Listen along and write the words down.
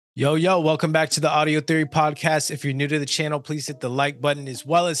Yo, welcome back to the Audio Theory Podcast. If you're new to the channel, please hit the like button as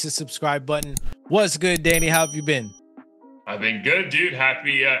well as the subscribe button. What's good, Danny? How have you been? I've been good, dude.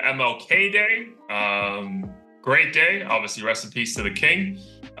 Happy MLK Day. Great day. Obviously, rest in peace to the king.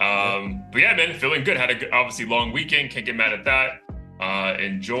 But yeah, man, feeling good. Had a obviously long weekend. Can't get mad at that.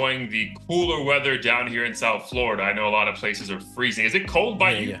 Enjoying the cooler weather down here in South Florida. I know a lot of places are freezing. Is it cold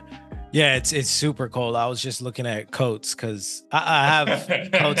by you? Yeah, it's super cold. I was just looking at coats because I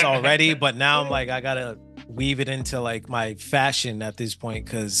have coats already, but now I'm like, I gotta weave it into like my fashion at this point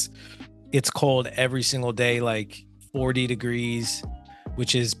because it's cold every single day, like 40 degrees,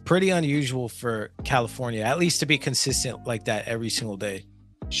 which is pretty unusual for California, at least to be consistent like that every single day.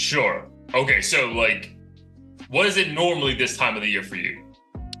 Sure. Okay, so like, what is it normally this time of the year for you?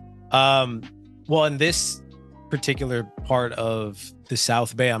 Well, in this particular part of the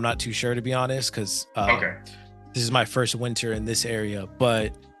South Bay, I'm not too sure, to be honest, because this is my first winter in this area,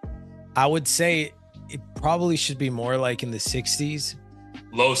 but I would say it probably should be more like in the 60s.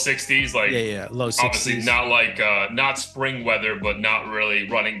 Low 60s, like yeah, low 60s. Obviously not like not spring weather, but not really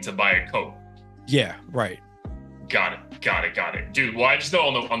running to buy a coat. Yeah, right. Got it. Dude, well, I just know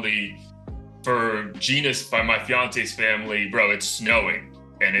on the for Gina's, by my fiance's family, bro, it's snowing.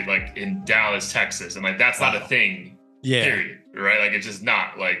 And it like in Dallas, Texas, and like that's not a thing. Yeah. Period. Right? Like it's just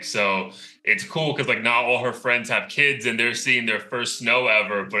not like, so it's cool because like not all her friends have kids and they're seeing their first snow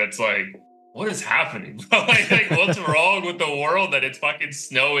ever, but it's like, what is happening? like what's wrong with the world that it's fucking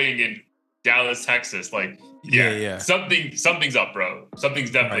snowing in Dallas, Texas? Like, yeah. Something's up, bro.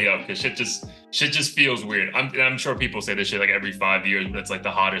 Something's definitely up because shit just feels weird. I'm sure people say this shit like every 5 years, but it's like the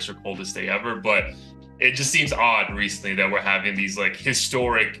hottest or coldest day ever. But it just seems odd recently that we're having these like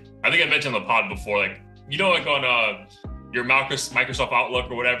historic, I think I mentioned on the pod before, like, you know, like on your Microsoft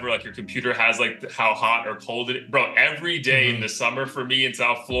Outlook or whatever, like your computer has like how hot or cold it is. Bro, every day in the summer for me in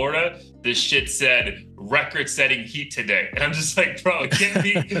South Florida, this shit said record-setting heat today. And I'm just like, bro, it can't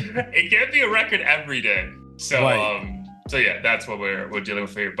be a record every day. So so yeah, that's what we're dealing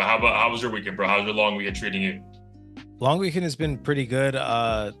with here. But how was your weekend, bro? How's your long weekend treating you? Long weekend has been pretty good.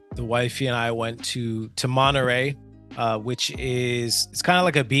 The wifey and I went to Monterey, which it's kind of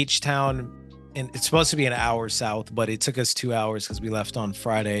like a beach town, and it's supposed to be an hour south, but it took us 2 hours because we left on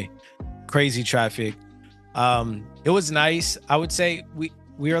Friday. Crazy traffic. It was nice. I would say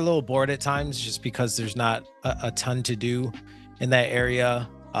we are a little bored at times just because there's not a ton to do in that area.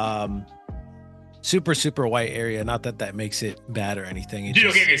 Super white area. Not that makes it bad or anything. Dude,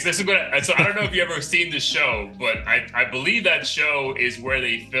 okay, so this is good. So I don't know if you ever seen the show, but I believe that show is where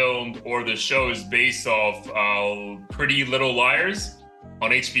they filmed, or the show is based off Pretty Little Liars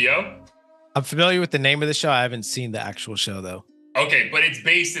on HBO. I'm familiar with the name of the show. I haven't seen the actual show though. Okay, but it's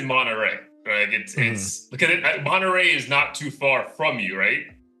based in Monterey. Right? It's because Monterey is not too far from you, right?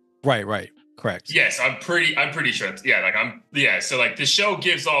 Right. Correct. Yes, I'm pretty sure. So like the show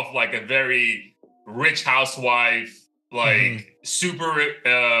gives off like a very rich housewife, like super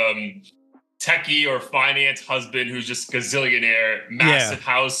techie or finance husband who's just gazillionaire, massive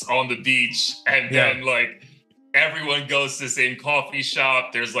house on the beach, and then like everyone goes to the same coffee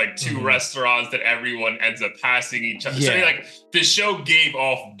shop. There's like two restaurants that everyone ends up passing each other. So like the show gave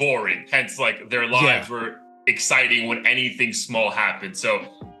off boring, hence like their lives were exciting when anything small happened. So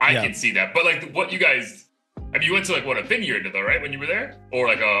I can see that. But like what you guys, I mean, you went to like a vineyard though, right? When you were there, or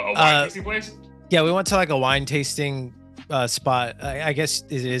like a wine tasting place? Yeah, we went to like a wine tasting spot. I guess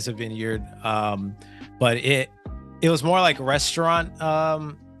it is a vineyard, but it was more like a restaurant.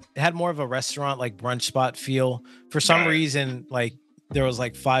 It had more of a restaurant, like brunch spot feel. For some reason, like there was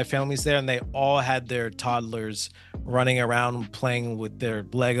like 5 families there, and they all had their toddlers running around playing with their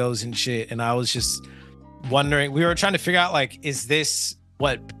Legos and shit. And I was just wondering, we were trying to figure out like, is this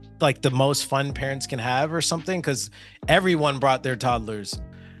what like the most fun parents can have or something? Because everyone brought their toddlers.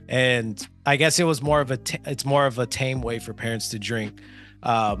 And I guess it was more of a tame way for parents to drink.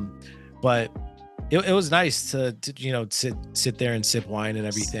 But it was nice to you know, sit there and sip wine and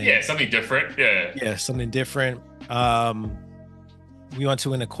everything. Yeah, something different. Yeah, something different. We went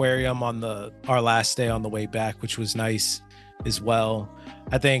to an aquarium on our last day on the way back, which was nice as well.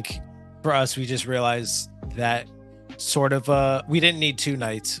 I think for us, we just realized that sort of we didn't need 2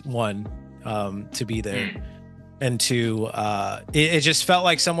 nights, one, to be there. And 2, it just felt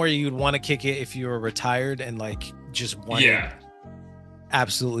like somewhere you'd want to kick it if you were retired and like just wanted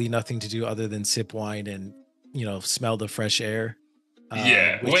absolutely nothing to do other than sip wine and, you know, smell the fresh air.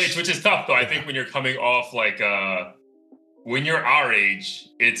 Which is tough though. I think when you're coming off like when you're our age,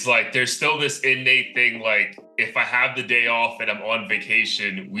 it's like there's still this innate thing like, if I have the day off and I'm on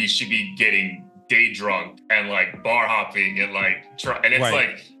vacation, we should be getting day drunk and like bar hopping and like and it's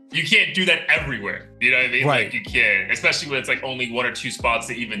like you can't do that everywhere. You know what I mean? Right. Like you can't, especially when it's like only 1 or 2 spots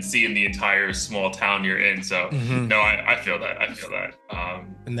to even see in the entire small town you're in. So no, I feel that. I feel that.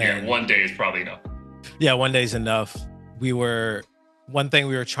 And then, yeah, 1 day is probably enough. Yeah, 1 day's enough. One thing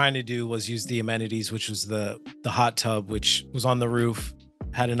we were trying to do was use the amenities, which was the hot tub, which was on the roof,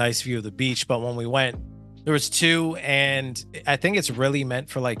 had a nice view of the beach. But when we went, there was 2, and I think it's really meant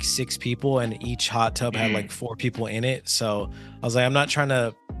for like 6 people, and each hot tub had like 4 people in it. So I was like, I'm not trying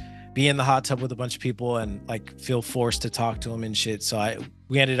to be in the hot tub with a bunch of people and like feel forced to talk to them and shit. So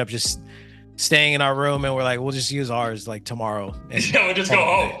we ended up just staying in our room, and we're like, we'll just use ours like tomorrow. Yeah, we'll just go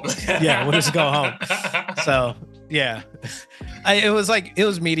home. Yeah, we'll just go home. So yeah, it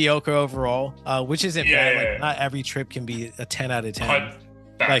was mediocre overall, which isn't bad. Like not every trip can be a 10 out of 10.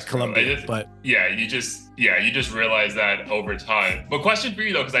 Like Colombia, but you just realize that over time. But question for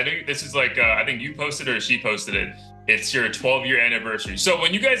you though, because I know this is like I think you posted it or she posted it. It's your 12-year anniversary. So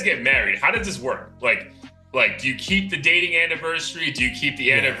when you guys get married, how does this work? Like, do you keep the dating anniversary? Do you keep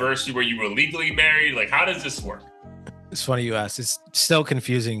the anniversary where you were legally married? Like, how does this work? It's funny you asked. It's still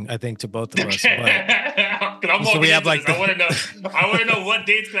confusing, I think, to both of us. I'm so we have like I want to know what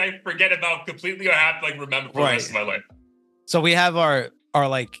dates can I forget about completely or have to like remember for the rest of my life. So we have our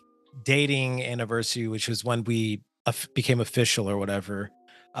like dating anniversary, which was when we became official or whatever.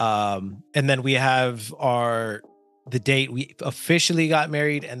 And then we have the date we officially got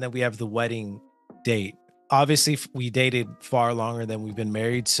married, and then we have the wedding date. Obviously, we dated far longer than we've been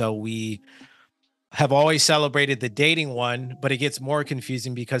married, so we have always celebrated the dating one, but it gets more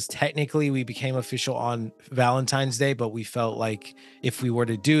confusing because technically we became official on Valentine's Day, but we felt like if we were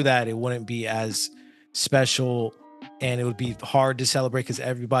to do that, it wouldn't be as special and it would be hard to celebrate because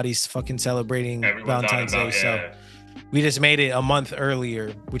everybody's fucking celebrating Valentine's Day. So we just made it a month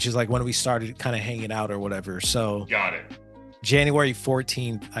earlier, which is like when we started kind of hanging out or whatever. So got it. January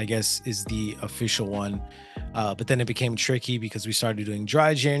 14th, I guess, is the official one. But then it became tricky because we started doing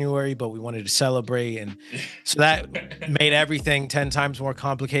dry January, but we wanted to celebrate. And so that made everything 10 times more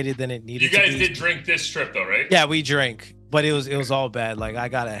complicated than it needed to be. You guys did drink this trip though, right? Yeah, we drank, but it was all bad. Like I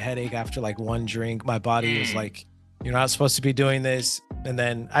got a headache after like one drink. My body was like, you're not supposed to be doing this. And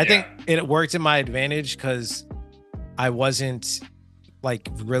then I think it worked in my advantage because I wasn't like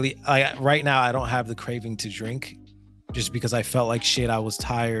really, right now I don't have the craving to drink just because I felt like shit. I was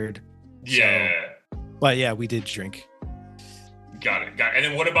tired. Yeah. So, but yeah, we did drink. Got it. And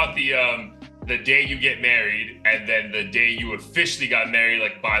then what about the day you get married and then the day you officially got married,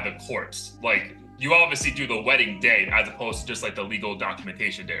 like by the courts? Like you obviously do the wedding day as opposed to just like the legal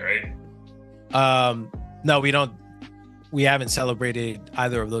documentation day, right? No, we don't. We haven't celebrated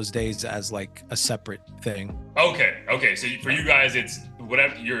either of those days as like a separate thing. Okay. So for you guys, it's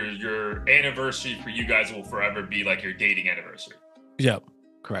whatever your anniversary for you guys will forever be like your dating anniversary. Yep.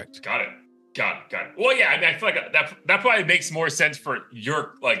 Correct. Got it. Well, yeah, I mean, I feel like that probably makes more sense for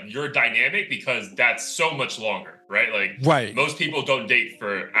your dynamic because that's so much longer, right? Like, right. Most people don't date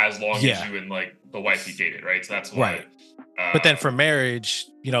for as long as you and like the wife you dated, right? So that's why. Right. But then for marriage,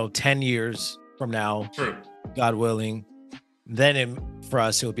 10 years from now, true, God willing, then for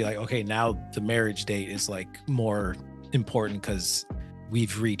us, it would be like, okay, now the marriage date is like more important because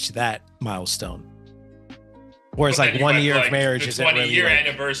we've reached that milestone. Whereas like 1 year of marriage is 20-year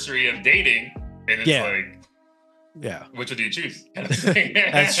anniversry of dating, and it's which one do you choose?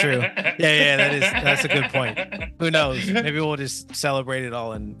 That's true. That's a good point. Who knows? Maybe we'll just celebrate it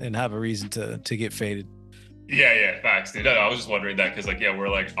all and have a reason to get faded. Yeah, facts, dude. No, I was just wondering that because we're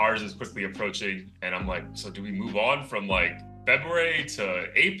like ours is quickly approaching, and I'm like, so do we move on from like February to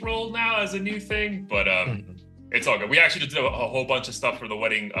April now as a new thing? But it's all good. We actually just did a whole bunch of stuff for the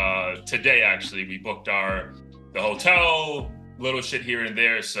wedding today. Actually, we booked the hotel, little shit here and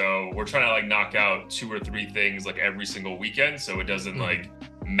there. So we're trying to like knock out 2 or 3 things like every single weekend, so it doesn't like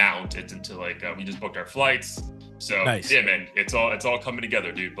mount it into like we just booked our flights. So nice. Yeah, man, it's all coming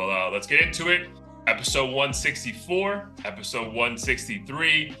together, dude. But let's get into it. Episode 164, episode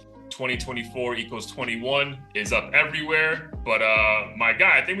 163, 2024 equals 21 is up everywhere. But my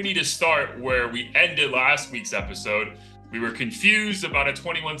guy, I think we need to start where we ended last week's episode. We were confused about a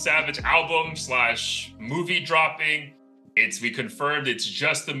 21 Savage album / movie dropping. We confirmed it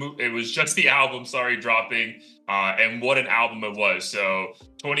was just the album, dropping, and what an album it was. So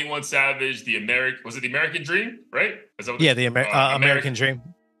 21 Savage, was it the American Dream, right? The American Dream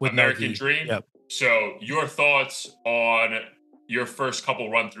with American Dream. Yep. So your thoughts on your first couple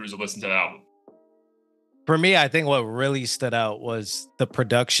run-throughs of listening to the album? For me, I think what really stood out was the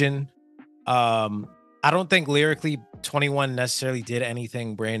production. I don't think lyrically 21 necessarily did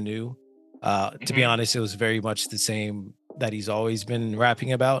anything brand new. To be honest, it was very much the same that he's always been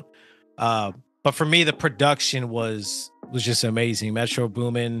rapping about. But for me, the production was just amazing. Metro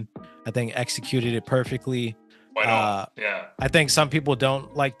Boomin, I think, executed it perfectly. Right on. Yeah. I think some people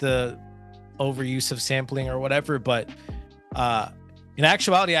don't like the overuse of sampling or whatever, but in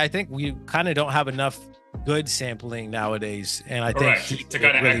actuality, I think we kind of don't have enough good sampling nowadays. And I think to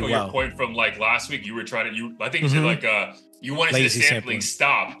kind of really echo well. your point from like last week, you were trying to, I think you said like, you want to see the Lazy sampling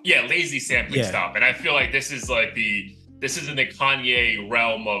stop. Yeah, lazy sampling stop. And I feel like this is like this is in the Kanye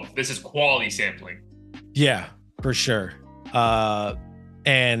realm of, this is quality sampling. Yeah, for sure.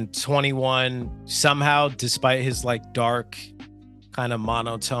 And 21 somehow, despite his like dark kind of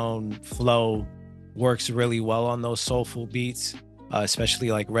monotone flow, works really well on those soulful beats, especially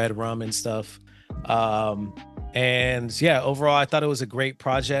like Red Rum and stuff. And yeah, overall, I thought it was a great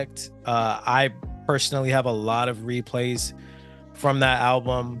project. I personally have a lot of replays from that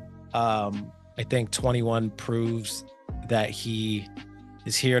album. I think 21 proves that he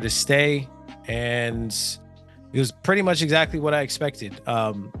is here to stay, and it was pretty much exactly what I expected.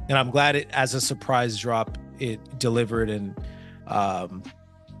 And I'm glad it, as a surprise drop, it delivered, and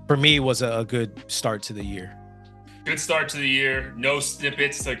for me was a good start to the year. Good start to the year. No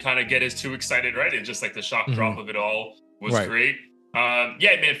snippets to kind of get us too excited, right? It's just like the shock drop of it all was great.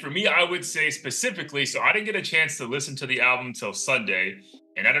 Yeah, man, for me, I would say specifically, so I didn't get a chance to listen to the album till Sunday.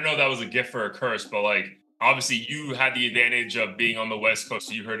 And I don't know if that was a gift or a curse, but like, obviously you had the advantage of being on the West Coast,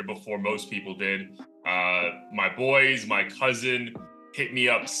 so you heard it before most people did. My boys, my cousin hit me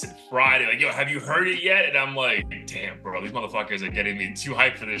up Friday, like, yo, have you heard it yet? And I'm like, damn, bro, these motherfuckers are getting me too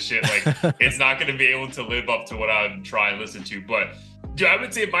hyped for this shit. Like, it's not going to be able to live up to what I'm trying to listen to. But dude, I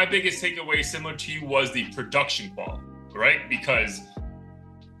would say my biggest takeaway, similar to you, was the production quality, right? Because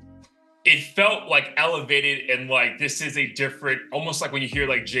it felt like elevated, and like this is a different, almost like when you hear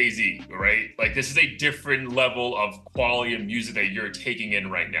like Jay-Z, right? Like this is a different level of quality of music that you're taking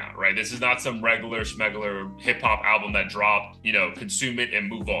in right now, right? This is not some regular schmegular hip hop album that dropped, you know, consume it and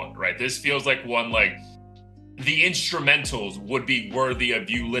move on, right? This feels like one, like the instrumentals would be worthy of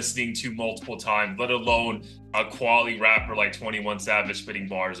you listening to multiple times, let alone a quality rapper like 21 Savage spitting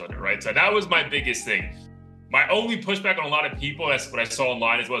bars on it, right? So that was my biggest thing. My only pushback on a lot of people, that's what I saw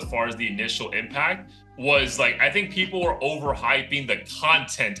online as well, as far as the initial impact, was like, I think people were overhyping the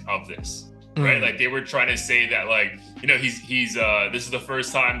content of this, right? Like they were trying to say that like, you know, he's this is the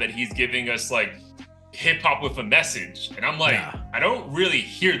first time that he's giving us like hip hop with a message. And I'm like, I don't really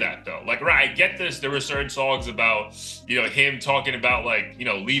hear that though. Like, right, I get this. There were certain songs about, you know, him talking about like, you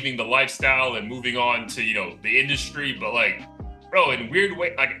know, leaving the lifestyle and moving on to, you know, the industry. But like, bro, in weird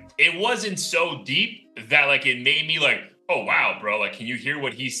way, like it wasn't so deep that like it made me like, oh wow, bro, like can you hear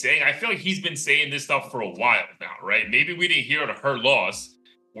what he's saying? I feel like he's been saying this stuff for a while now, right? Maybe we didn't hear it Her Loss,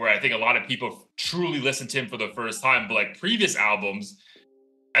 where I think a lot of people truly listened to him for the first time, but like previous albums,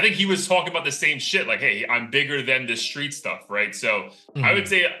 I think he was talking about the same shit, like, hey, I'm bigger than the street stuff, right? So I would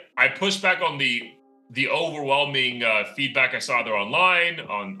say I pushed back on the overwhelming feedback I saw there online,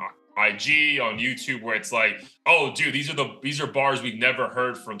 on IG, on YouTube, where it's like, oh, dude, these are bars we've never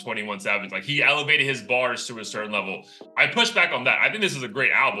heard from 21 Savage. Like he elevated his bars to a certain level. I pushed back on that. I think this is a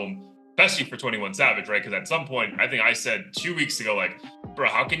great album, especially for 21 Savage, right? Because at some point, I think I said 2 weeks ago, like, bro,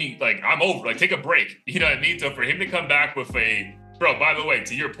 how can you, like, I'm over, like, take a break. You know what I mean? So for him to come back with a, bro, by the way,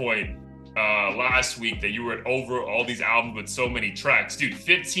 to your point, last week that you were over all these albums with so many tracks, dude,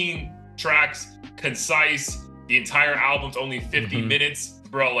 15 tracks, concise, the entire album's only 50 minutes.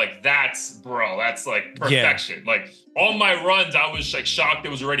 Bro, like that's like perfection. Like on my runs, I was like shocked it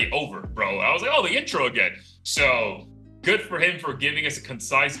was already over, bro. I was like, oh, the intro again. So good for him for giving us a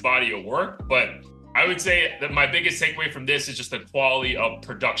concise body of work. But I would say that my biggest takeaway from this is just the quality of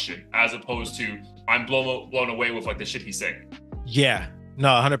production, as opposed to I'm blown away with like the shit he's saying. Yeah, no,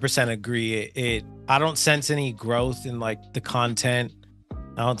 100% agree. I don't sense any growth in like the content.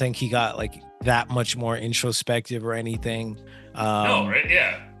 I don't think he got like that much more introspective or anything. No, right?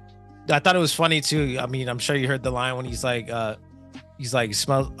 Yeah. I thought it was funny too. I mean, I'm sure you heard the line when he's like,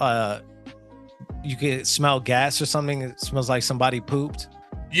 smell, you could smell gas or something. It smells like somebody pooped.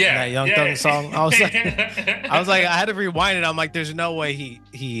 Yeah. That Young Thug song. I was like, I had to rewind it. I'm like, there's no way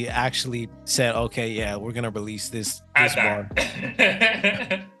he actually said, okay, yeah, we're gonna release this bar.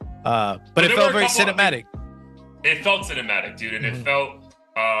 But it felt very cinematic. It felt cinematic, dude, and it felt.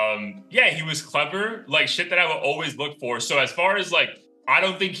 Yeah, he was clever, like shit that I would always look for. So as far as like, I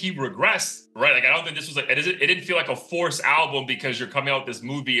don't think he regressed, right? Like, I don't think this was like, it didn't feel like a forced album because you're coming out with this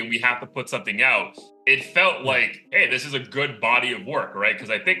movie and we have to put something out. It felt like, hey, this is a good body of work, right? Because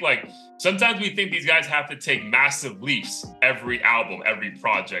I think like, sometimes we think these guys have to take massive leaps every album, every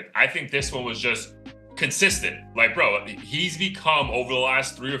project. I think this one was just consistent. Like, bro, he's become over the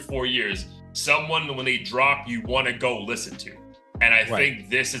last 3 or 4 years someone when they drop you want to go listen to. And I think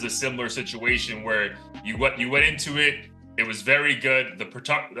this is a similar situation where you went into it. It was very good. The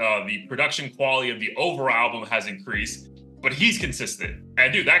production quality of the overall album has increased, but he's consistent.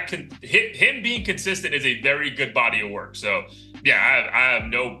 And dude, him being consistent is a very good body of work. So yeah, I have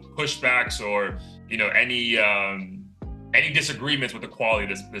no pushbacks or any disagreements with the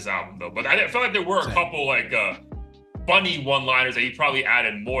quality of this album though. But I felt like there were a couple like funny one-liners that he probably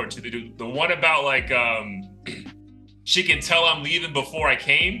added more to. The one about like she can tell I'm leaving before I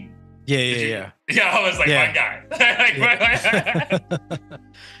came. Yeah, I was like, my guy.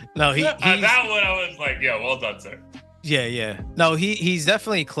 No, that one I was like, yeah, well done, sir. Yeah. No, he's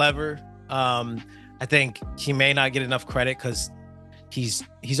definitely clever. I think he may not get enough credit because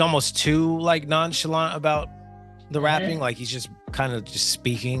he's almost too like nonchalant about the rapping. Like he's just kind of just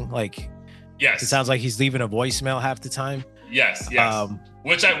speaking. Like, yes, it sounds like he's leaving a voicemail half the time. Yes.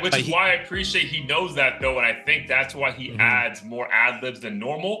 Which is why I appreciate he knows that though, and I think that's why he adds more ad libs than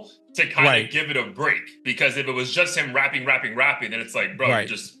normal to kind of give it a break. Because if it was just him rapping, then it's like, bro,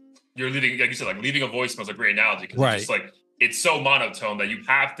 you're leaving, like you said, like leaving a voicemail is a great analogy because it's just like it's so monotone that you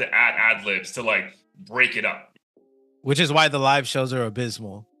have to add ad libs to like break it up. Which is why the live shows are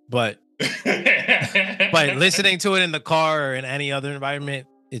abysmal, but but listening to it in the car or in any other environment,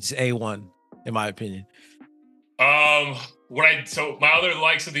 it's A1 in my opinion. So my other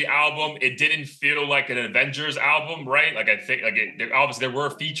likes of the album, it didn't feel like an Avengers album, right? Like I think like obviously there were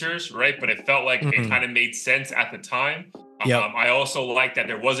features, right? But it felt like it kind of made sense at the time. I also like that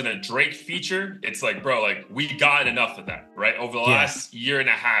there wasn't a Drake feature. It's like, bro, like we got enough of that, right? Over the last year and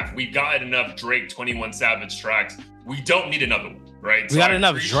a half, we've gotten enough Drake 21 Savage tracks. We don't need another one, right? We got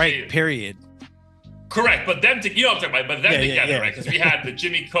enough Drake, period. Correct, but them together, right? Because we had the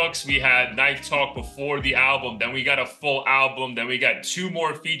Jimmy Cooks, we had Knife Talk before the album, then we got a full album, then we got 2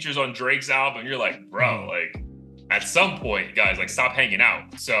 more features on Drake's album. You're like, bro, like at some point, guys, like stop hanging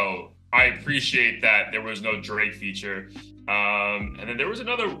out. So I appreciate that there was no Drake feature. And then there was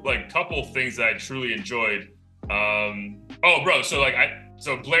another like couple things that I truly enjoyed.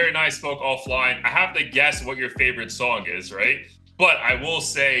 So Blair and I spoke offline. I have to guess what your favorite song is, right? But I will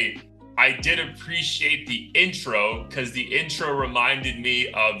say I did appreciate the intro because the intro reminded me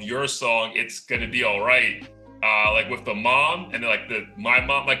of your song, It's Gonna Be All Right, like with the mom and like my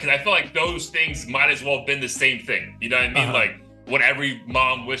mom, like, cause I feel like those things might as well have been the same thing. You know what I mean? Like what every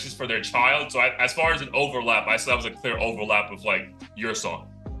mom wishes for their child. So as far as an overlap, I saw that was a clear overlap with like your song.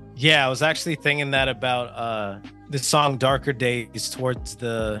 Yeah, I was actually thinking that about the song Darker Days towards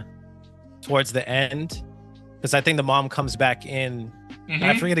the end. Because I think the mom comes back in.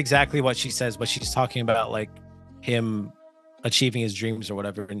 I forget exactly what she says, but she's talking about like him achieving his dreams or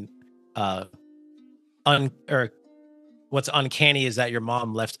whatever. And what's uncanny is that your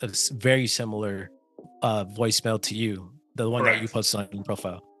mom left a very similar voicemail to you, the one that you posted on your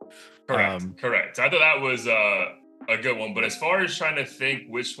profile. Correct. I thought that was a good one. But as far as trying to think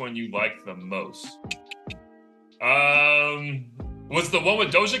which one you liked the most, was the one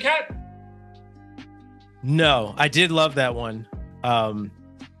with Doja Cat? No, I did love that one.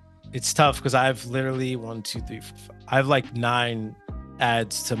 It's tough because I've literally 1, 2, 3, 4, 5. I have like 9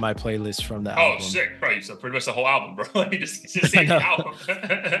 adds to my playlist from the album. Oh, sick, bro! So pretty much the whole album, bro. You just say the album.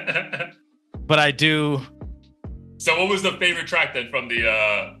 But I do. So, what was the favorite track then from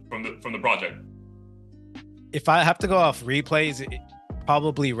the project? If I have to go off replays,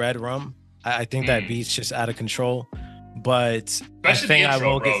 probably Red Rum. I think that beat's just out of control. But especially I think the intro,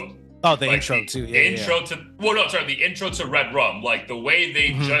 I will bro. get. Oh, the intro too. The intro to Red Rum, like the way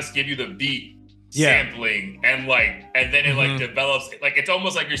they just give you the beat sampling and then it like develops, like it's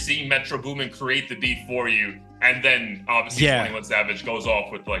almost like you're seeing Metro Boomin create the beat for you, and then obviously 21 Savage goes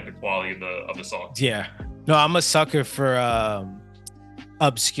off with like the quality of the song. Yeah, no, I'm a sucker for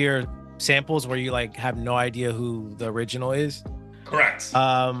obscure samples where you like have no idea who the original is. Correct.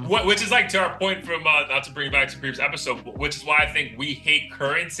 Which is like to our point from not to bring it back to the previous episode, which is why I think we hate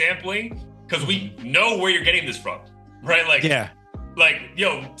current sampling because we know where you're getting this from, right? Like,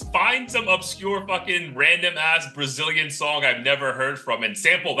 find some obscure fucking random ass Brazilian song I've never heard from and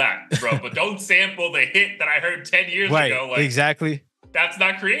sample that, bro. But don't sample the hit that I heard 10 years ago. Like, exactly. That's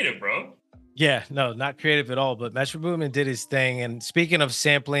not creative, bro. Yeah, no, not creative at all. But Metro Boomin did his thing. And speaking of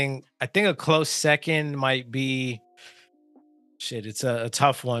sampling, I think a close second might be. Shit, it's a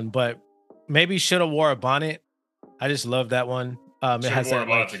tough one, but maybe Shoulda Wore a Bonnet. I just love that one. It has that,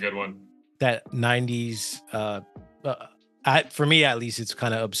 Bonnet's a good one. That 90s. For me, at least, it's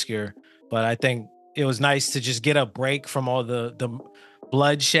kind of obscure, but I think it was nice to just get a break from all the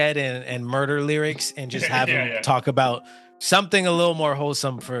bloodshed and murder lyrics and just have him Yeah. talk about something a little more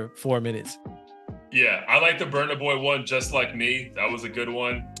wholesome for 4 minutes. Yeah, I like the Burna Boy one, Just Like Me. That was a good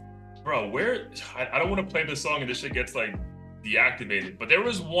one. Bro, I don't want to play this song and this shit gets like deactivated. But there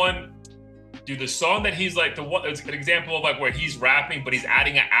was one, dude, the song that he's like, it's an example of like where he's rapping, but he's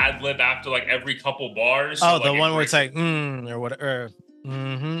adding an ad lib after like every couple bars. Oh, so, the one where it's like, or whatever,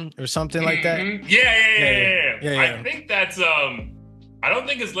 or something like that. Yeah. I think that's, I don't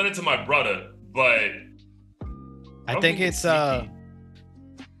think it's Let It To My Brother, but I think it's,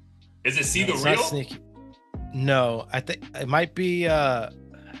 is it See the it's Real? not Sneaky. No, I think it might be,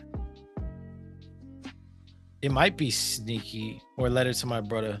 Sneaky or Letter to My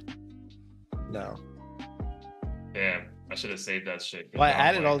Brother. No. Damn, I should have saved that shit. Well, I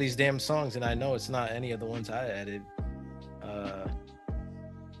added all these damn songs and I know it's not any of the ones I added.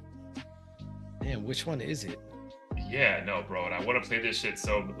 Damn, which one is it? Yeah, no, bro. And I want to play this shit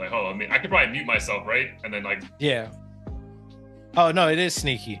so like, hold on. I mean, I could probably mute myself, right? And then like, yeah. Oh no, it is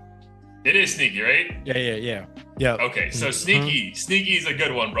Sneaky. It is Sneaky, right? Yeah. Okay, so Sneaky is a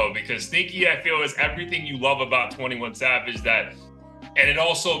good one, bro, because Sneaky, I feel, is everything you love about 21 Savage, and it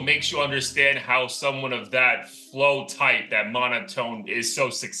also makes you understand how someone of that flow type, that monotone, is so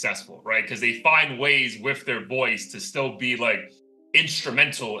successful, right? Because they find ways with their voice to still be like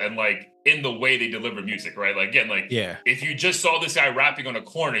instrumental and like in the way they deliver music, right? Like again, like if you just saw this guy rapping on a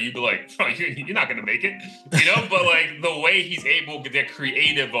corner, you'd be like, oh, you're not gonna make it, you know? But like the way he's able to get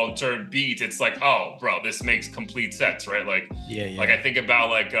creative on certain beats, it's like, oh, bro, this makes complete sense, right? Like, like I think about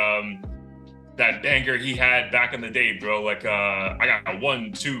like that banger he had back in the day, bro. Like I got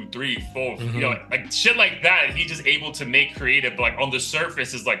 1, 2, 3, 4, you know, like shit like that. He's just able to make creative, but like on the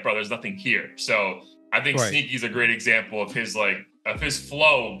surface is like, bro, there's nothing here. So I think Sneaky's a great example of his like his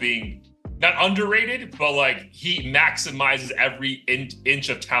flow being not underrated, but like he maximizes every inch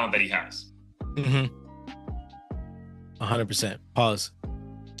of talent that he has. 100%. Pause.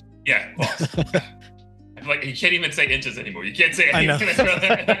 Yeah, pause. Like you can't even say inches anymore. You can't say anything.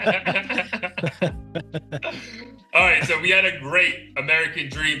 All right, so we had a great American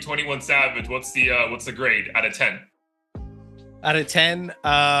Dream, 21 Savage. What's the grade out of 10? Out of 10,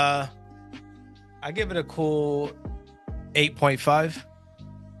 I give it a cool 8.5.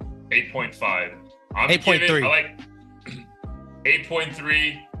 8.5. I'm 8.3. I like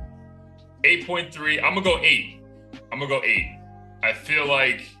 8.3. 8.3. I'm gonna go 8. I feel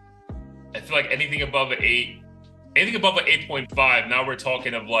like anything above an 8, anything above an 8.5, now we're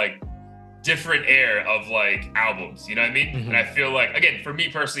talking of like different air of like albums, you know what I mean? And I feel like, again, for me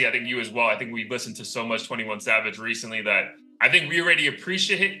personally, I think you as well, I think we listened to so much 21 Savage recently that I think we already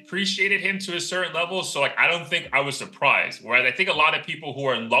appreciated him to a certain level. So like, I don't think I was surprised. Whereas I think a lot of people who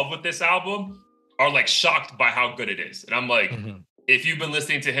are in love with this album are like shocked by how good it is. And I'm like, if you've been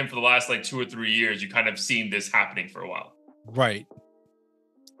listening to him for the last like 2 or 3 years, you kind of seen this happening for a while. Right.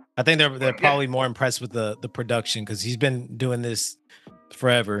 I think they're probably more impressed with the production because he's been doing this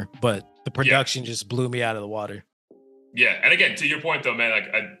forever, but the production just blew me out of the water. Yeah. And again, to your point though, man,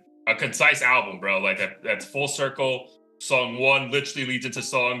 like a concise album, bro, like that's full circle. Song 1 literally leads into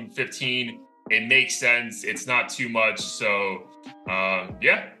song 15. It makes sense. It's not too much. So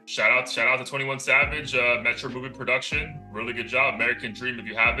shout out to 21 Savage, Metro Movement Production. Really good job. American Dream, if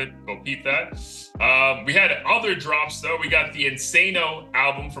you haven't, go peep that. We had other drops though. We got the Insano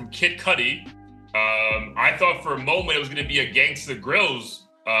album from Kid Cudi. I thought for a moment it was gonna be a Gangsta Grills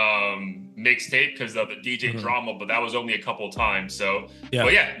mixtape because of the DJ drama, but that was only a couple times. So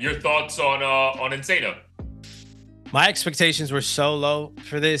but your thoughts on Insano? My expectations were so low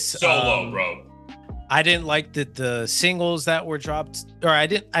for this. So low, bro. I didn't like the singles that were dropped, or I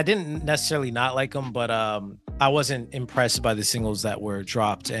didn't necessarily not like them, but I wasn't impressed by the singles that were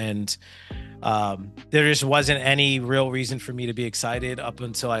dropped, and there just wasn't any real reason for me to be excited up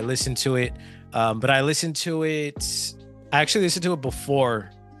until I listened to it. But I actually listened to it before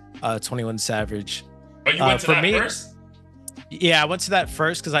 21 Savage. Oh, you went to that first? Yeah, I went to that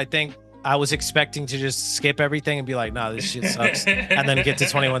first because I think I was expecting to just skip everything and be like, nah, this shit sucks, and then get to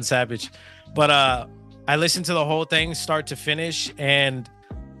 21 Savage. But I listened to the whole thing start to finish, and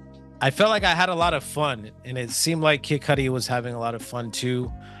I felt like I had a lot of fun, and it seemed like Kid Cudi was having a lot of fun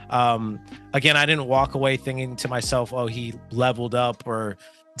too. Again, I didn't walk away thinking to myself, oh, he leveled up or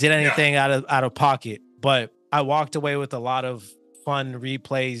did anything out of pocket, but I walked away with a lot of fun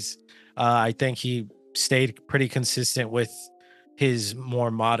replays. I think he stayed pretty consistent with his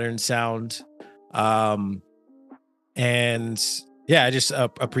more modern sound. And yeah, I just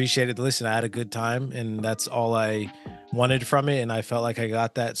appreciated the listen. I had a good time, and that's all I wanted from it. And I felt like I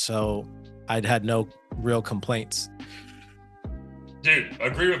got that. So I'd had no real complaints. Dude,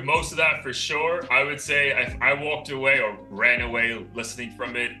 agree with most of that for sure. I would say if I walked away or ran away listening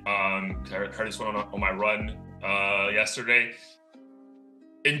from it, I heard this one on my run yesterday.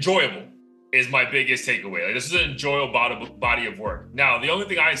 Enjoyable is my biggest takeaway. Like, this is an enjoyable body of work. Now, the only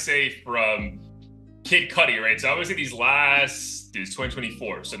thing I say from Kid Cudi, right? So obviously these last, dude, it's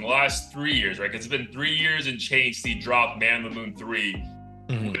 2024. So in the last 3 years, right? Because it's been 3 years and change since he dropped Man on the Moon 3,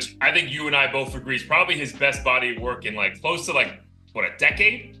 which I think you and I both agree is probably his best body of work in like close to like, what, a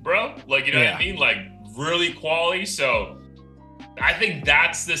decade, bro? Like, you know what I mean? Like really quality. So I think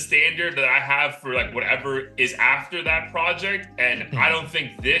that's the standard that I have for like whatever is after that project. And I don't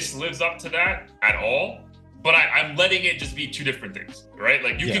think this lives up to that at all. But I'm letting it just be two different things, right?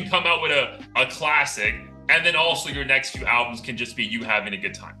 Like you can come out with a classic, and then also your next few albums can just be you having a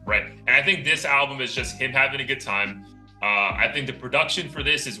good time, right? And I think this album is just him having a good time. I think the production for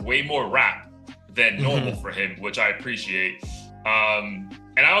this is way more rap than normal for him, which I appreciate. And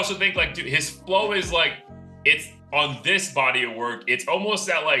I also think like, dude, his flow is like, it's on this body of work, it's almost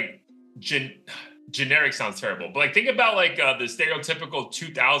that like generic sounds terrible, but like think about like the stereotypical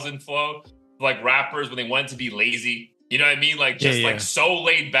 2000 flow, like rappers when they wanted to be lazy, you know what I mean? Like just like so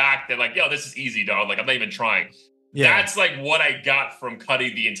laid back that like, yo, this is easy, dog. Like I'm not even trying. That's like what I got from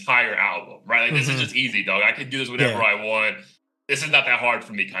Cudi the entire album, right? Like this is just easy, dog. I can do this whenever I want. This is not that hard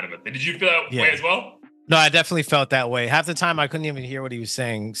for me, kind of a thing. Did you feel that way as well? No, I definitely felt that way. Half the time I couldn't even hear what he was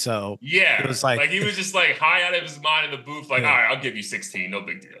saying. So it was like he was just like high out of his mind in the booth, like, all right, I'll give you 16, no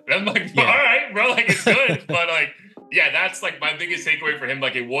big deal. And I'm like, all right, bro, like it's good. But like, that's like my biggest takeaway for him.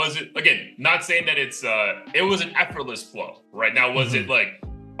 Like it wasn't, again, not saying that it was an effortless flow, right? Now, was it like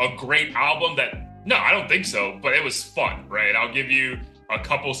a great album no, I don't think so, but it was fun, right? I'll give you a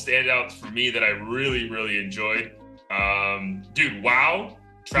couple standouts for me that I really, really enjoyed. Dude, Wow,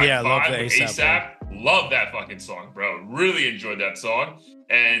 track 5 with ASAP. Love that fucking song, bro. Really enjoyed that song.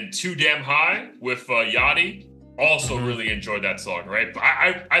 And Too Damn High with Yachty. Also really enjoyed that song, right? But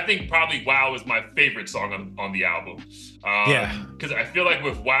I think probably Wow is my favorite song on the album. Because I feel like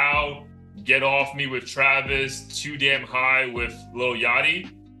with Wow, Get Off Me with Travis, Too Damn High with Lil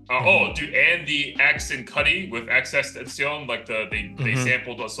Yachty. Oh, dude, and the X and Cudi with XXXTentacion, like they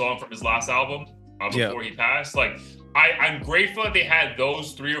sampled a song from his last album before he passed. Like, I'm grateful that they had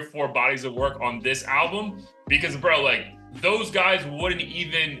those 3 or 4 bodies of work on this album because, bro, like those guys wouldn't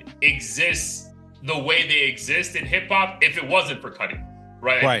even exist the way they exist in hip hop if it wasn't for Cudi,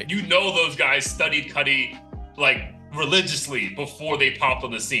 right? Right. You know, those guys studied Cudi like religiously before they popped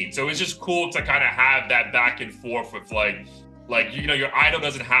on the scene. So it's just cool to kind of have that back and forth with like, you know, your idol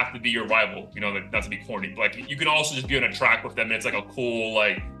doesn't have to be your rival, you know, not to be corny, but like you can also just be on a track with them. And it's like a cool,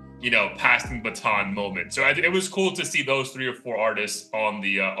 like, you know, passing baton moment. So it was cool to see those 3 or 4 artists on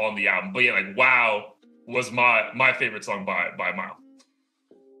the album. But yeah, like Wow was my favorite song by a mile.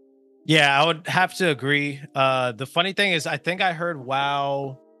 Yeah, I would have to agree. The funny thing is, I think I heard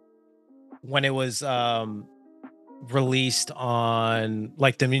Wow when it was released on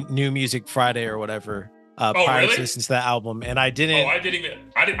like the New Music Friday or whatever. Prior to listening to that album, and I didn't.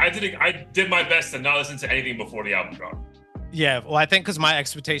 I did my best to not listen to anything before the album dropped. Yeah, well, I think because my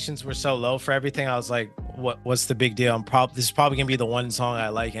expectations were so low for everything, I was like, "What's the big deal? This is probably gonna be the one song I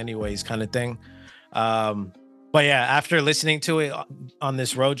like, anyways," kind of thing. But yeah, after listening to it on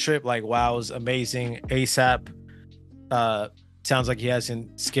this road trip, like Wow was amazing. ASAP sounds like he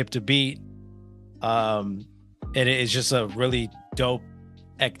hasn't skipped a beat. And it is just a really dope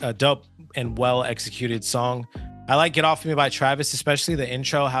and well executed song. I like Get Off Me by Travis, especially the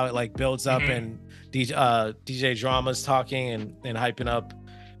intro, how it like builds up and DJ Drama's talking and hyping up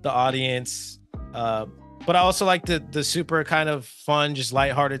the audience. But I also like the super kind of fun, just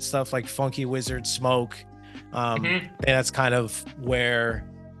lighthearted stuff like Funky Wizard, Smoke. And that's kind of where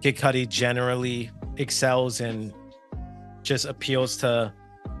Kid Cudi generally excels and just appeals to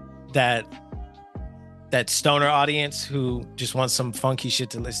that stoner audience who just wants some funky shit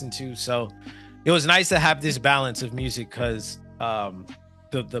to listen to. So it was nice to have this balance of music because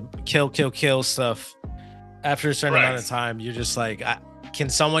the kill stuff, after a certain amount of time, you're just like, can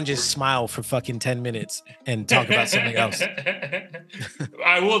someone just smile for fucking 10 minutes and talk about something else?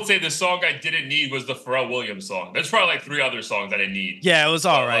 I will say the song I didn't need was the Pharrell Williams song. There's probably like 3 other songs I didn't need. Yeah, it was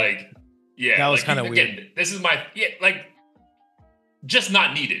all right. Like, yeah, that was kind of weird. This is like just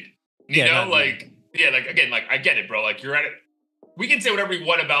not needed. You know, like, yeah, like again, like I get it, bro. Like you're at it. We can say whatever we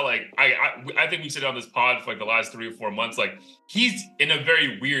want about like I think we said on this pod for like the last 3 or 4 months. Like he's in a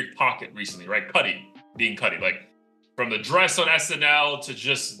very weird pocket recently, right? Cudi being Cudi, like from the dress on SNL to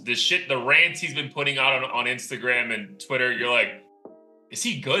just the shit, the rants he's been putting out on Instagram and Twitter. You're like, is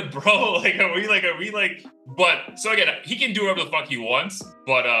he good, bro? Are we like, but so again, he can do whatever the fuck he wants.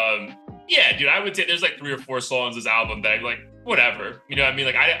 But yeah, dude, I would say there's like 3 or 4 songs this album that I'm like, whatever. You know what I mean?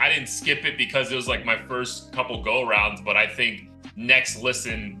 Like I didn't skip it because it was like my first couple go rounds, but I think next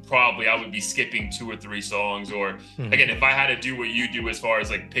listen, probably I would be skipping 2 or 3 songs. Or again, if I had to do what you do as far as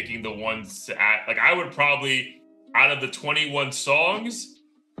like picking the ones to add, like I would probably, out of the 21 songs,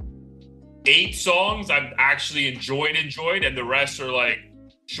 8 songs I've actually enjoyed, and the rest are like,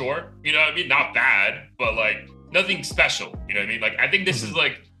 sure, you know what I mean? Not bad, but like nothing special, you know what I mean? Like I think this is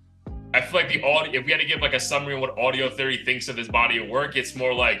like, I feel like the audio, if we had to give like a summary on what Audio Theory thinks of this body of work, it's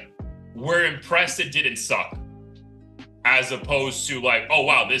more like, we're impressed it didn't suck, as opposed to like, oh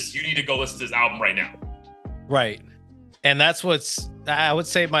wow, this, you need to go listen to this album right now. Right. And that's I would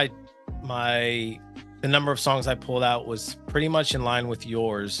say the number of songs I pulled out was pretty much in line with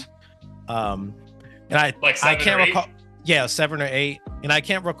yours. And I can't recall. Yeah, 7 or 8. And I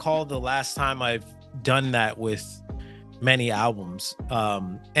can't recall the last time I've done that with many albums.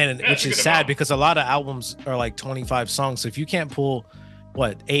 Which is sad because a lot of albums are like 25 songs. So if you can't pull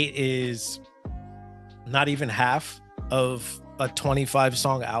 8 is not even half of a 25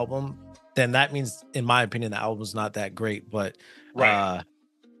 song album, then that means, in my opinion, the album's not that great. But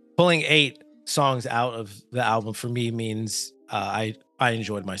pulling 8 songs out of the album for me means I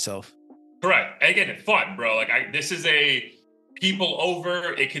enjoyed myself. Correct. And again, it's fun, bro. Like this is a people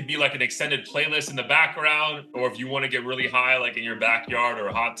over. It could be like an extended playlist in the background, or if you want to get really high, like in your backyard or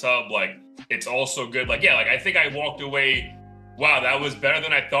a hot tub, like it's also good. Like, yeah, like I think I walked away, wow, that was better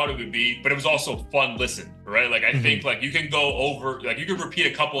than I thought it would be, but it was also fun listen, right? Like I think like you can go over, like you can repeat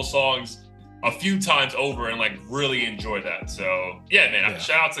a couple of songs a few times over and like really enjoy that. So yeah, man,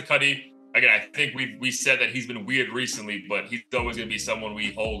 shout out to Cudi. Again, I think we said that he's been weird recently, but he's always gonna be someone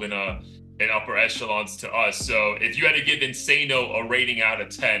we hold in upper echelons to us. So if you had to give INSANO a rating out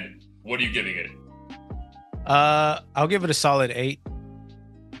of 10, what are you giving it? I'll give it a solid 8.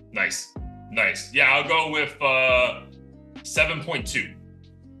 Nice. Yeah, I'll go with 7.2.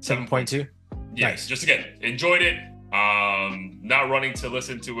 7.2? Yes, nice. Just again, enjoyed it. Not running to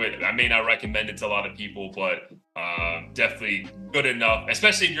listen to it. I may not recommend it to a lot of people, but definitely good enough,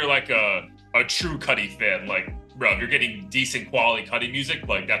 especially if you're like a true Cudi fan. Like, bro, if you're getting decent quality Cudi music,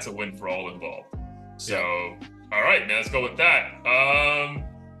 like that's a win for all involved. So, all right, man, let's go with that.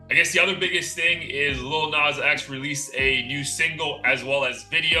 I guess the other biggest thing is Lil Nas X released a new single as well as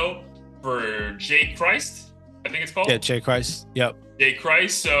video for J. Christ, I think it's called. Yeah, J. Christ. Yep. J.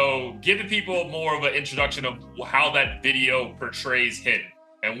 Christ. So give the people more of an introduction of how that video portrays him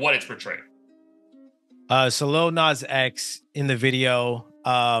and what it's portraying. So Lil Nas X in the video,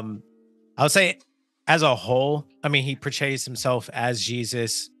 I would say as a whole, I mean, he portrays himself as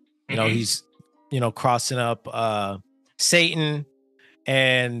Jesus. You know, he's, crossing up Satan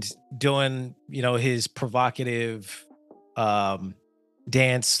and doing, his provocative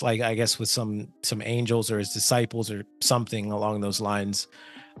dance, like I guess with some angels or his disciples or something along those lines.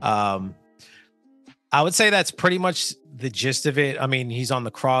 I would say that's pretty much the gist of it. I mean, he's on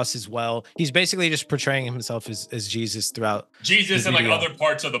the cross as well. He's basically just portraying himself as Jesus throughout Jesus and like other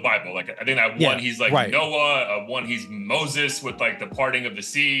parts of the Bible. Like I think that one he's like Noah, one he's Moses with like the parting of the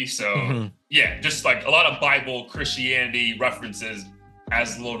sea. So yeah, just like a lot of Bible Christianity references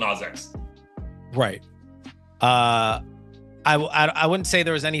as Lil Nas X. Right. I wouldn't say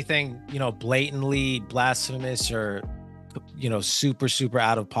there was anything, blatantly blasphemous or, super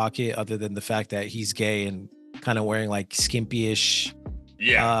out of pocket, other than the fact that he's gay and kind of wearing like skimpy-ish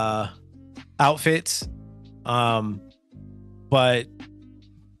outfits. But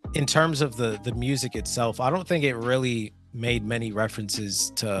in terms of the music itself, I don't think it really made many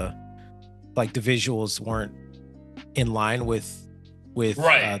references to, like, the visuals weren't in line with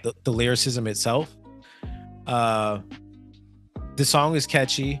the lyricism itself. The song is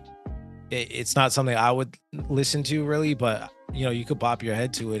catchy. It's not something I would listen to really, but you could bop your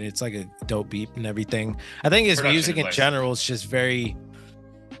head to it. It's like a dope beat and everything. I think his music in general is just very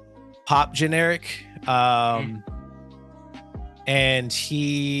pop generic. And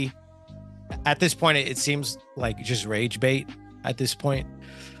he, at this point, it seems like just rage bait at this point.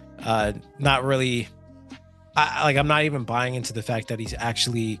 Not really. I'm not even buying into the fact that he's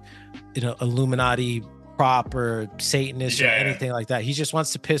actually, Illuminati prop or Satanist or anything like that. He just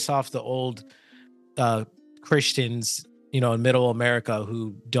wants to piss off the old Christians, in middle America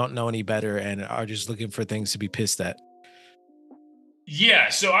who don't know any better and are just looking for things to be pissed at. Yeah,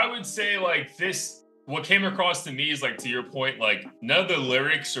 so I would say like this, what came across to me is like, to your point, like none of the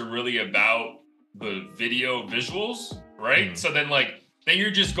lyrics are really about the video visuals, right? So then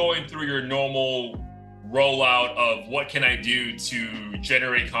you're just going through your normal rollout of what can I do to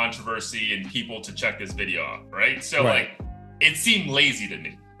generate controversy and people to check this video out, right? So like it seemed lazy to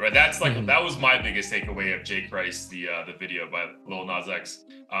me, right? That's like that was my biggest takeaway of J. Christ, the video by Lil Nas X.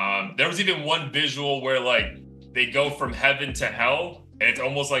 There was even one visual where like they go from heaven to hell, and it's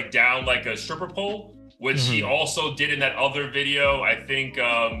almost like down like a stripper pole, which he also did in that other video. I think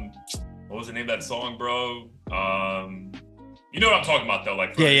what was the name of that song, bro? You know what I'm talking about though,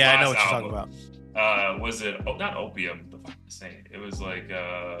 like from yeah, I know what album. you're talking about. Was it not opium? The fuck am I saying? It was like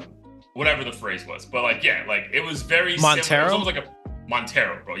whatever the phrase was, but like yeah, like it was very Montero. Similar. It was almost like a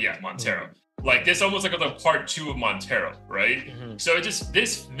Montero, bro. Yeah, Montero. Like this almost like a part 2 of Montero, right? So it just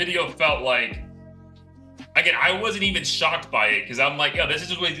this video felt like, again, I wasn't even shocked by it because I'm like, yo, this is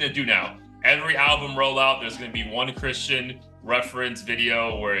just what he's gonna do now. Every album rollout, there's gonna be one Christian reference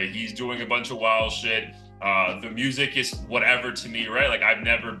video where he's doing a bunch of wild shit. The music is whatever to me, right? Like I've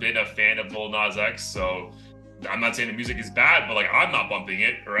never been a fan of Lil Nas X, so I'm not saying the music is bad, but like I'm not bumping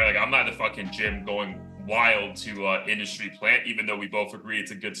it, right? Like I'm not in the fucking gym going wild to Industry Plant, even though we both agree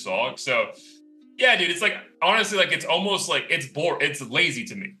it's a good song. So yeah, dude, it's like honestly, like it's almost like it's bored, it's lazy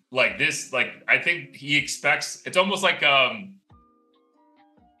to me. Like this, like I think he expects it's almost like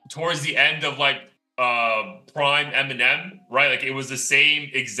towards the end of like prime Eminem, right? Like it was the same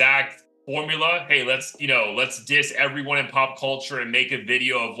exact formula. Hey, let's diss everyone in pop culture and make a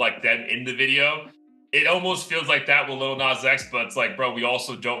video of like them in the video. It almost feels like that with Lil Nas X, but it's like, bro, we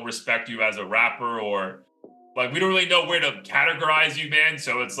also don't respect you as a rapper, or like we don't really know where to categorize you, man.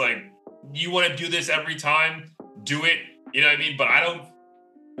 So it's like you want to do this every time, do it. You know what I mean? But I don't.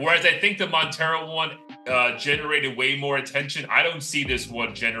 Whereas I think the Montero one generated way more attention. I don't see this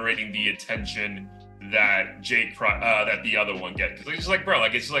one generating the attention that that the other one get, because it's just like, bro,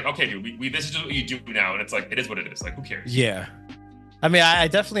 like it's just like, okay, dude, we this is just what you do now, and it's like it is what it is. Like who cares? Yeah, I mean, I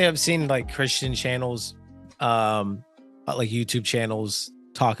definitely have seen like Christian channels, like YouTube channels,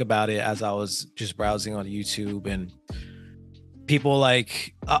 talk about it as I was just browsing on YouTube, and people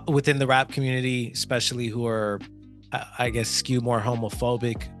like within the rap community, especially who are, I guess, skew more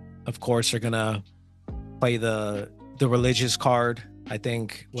homophobic, of course, are gonna play the religious card. I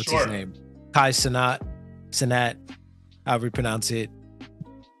think what's his name? Kai Cenat, however you pronounce it,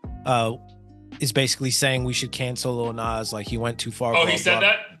 is basically saying we should cancel Lil Nas, like he went too far. Oh, he said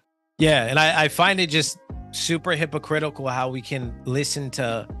that? Yeah, and I find it just super hypocritical how we can listen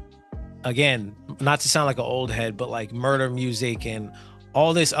to, again, not to sound like an old head, but like murder music and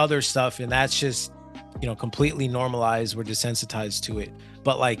all this other stuff, and that's just, you know, completely normalized. We're desensitized to it.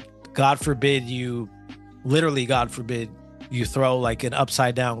 But like, God forbid you throw like an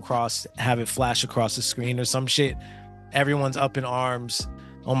upside down cross, have it flash across the screen or some shit. Everyone's up in arms.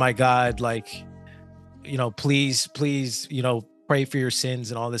 Oh my God, like, you know, please, you know, pray for your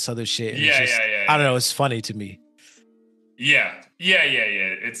sins and all this other shit. And yeah. I don't know. It's funny to me. Yeah.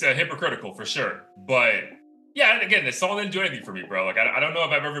 It's hypocritical for sure. But yeah, and again, this song didn't do anything for me, bro. Like, I don't know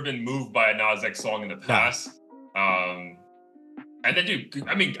if I've ever been moved by a Nas X song in the past. And then, dude,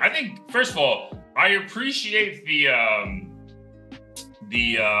 I mean, I think, first of all, I appreciate the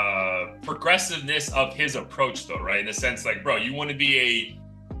progressiveness of his approach, though, right? In the sense, like, bro, you want to be a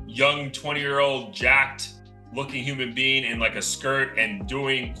young 20-year-old jacked looking human being in like a skirt and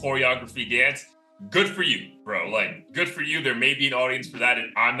doing choreography dance. Good for you, bro. Like, good for you. There may be an audience for that,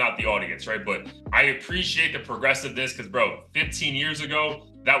 and I'm not the audience, right? But I appreciate the progressiveness because, bro, 15 years ago,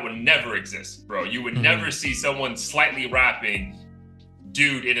 that would never exist, bro. You would never see someone slightly rapping,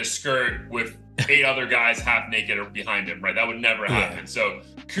 dude in a skirt with 8 other guys half naked or behind him, right? That would never happen. Yeah. So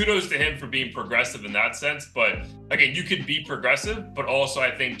kudos to him for being progressive in that sense. But again, you could be progressive, but also I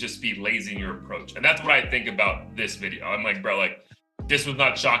think just be lazy in your approach. And that's what I think about this video. I'm like, bro, like, this was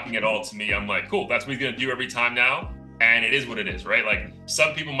not shocking at all to me. I'm like, cool, that's what he's gonna do every time now. And it is what it is, right? Like,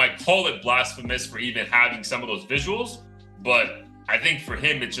 some people might call it blasphemous for even having some of those visuals, but I think for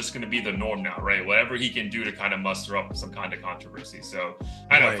him, it's just going to be the norm now, right? Whatever he can do to kind of muster up some kind of controversy. So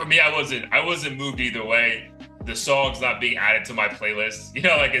I know for me, I wasn't moved either way. The song's not being added to my playlist. You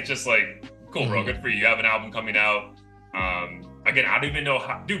know, like, it's just like, cool, bro, good for you. You have an album coming out. Again, I don't even know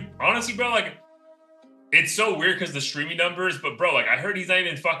how, dude, honestly, bro, like, it's so weird because the streaming numbers, but bro, like, I heard he's not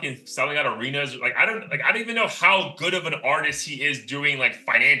even fucking selling out arenas. Like, I don't even know how good of an artist he is doing, like,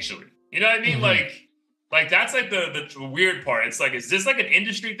 financially. You know what I mean? Like that's like the weird part. It's like, is this like an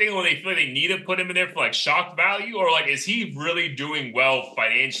industry thing where they feel like they need to put him in there for like shock value, or like, is he really doing well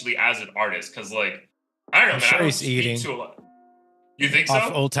financially as an artist? Because like, I don't know, man. Sure, I don't he's eating to a lot. You think so?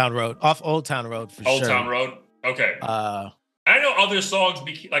 Off Old Town Road for Old sure. Town Road. Okay. I know other songs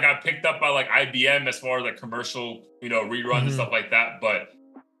like I picked up by like IBM as far as like commercial, you know, reruns and stuff like that, but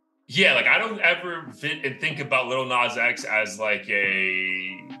Yeah, like I don't ever think about Lil Nas X as like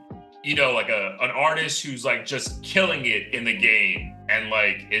like an artist who's like just killing it in the game and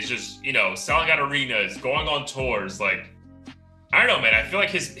like is just, selling out arenas, going on tours. Like, I don't know, man. I feel like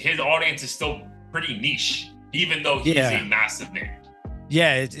his audience is still pretty niche, even though he's a massive name.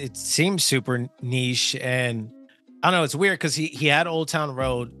 Yeah, it seems super niche, and I don't know. It's weird because he had Old Town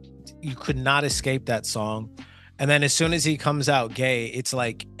Road. You could not escape that song, and then as soon as he comes out gay, it's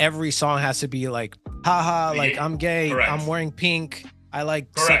like every song has to be like, haha, like I'm gay, Correct. I'm wearing pink, I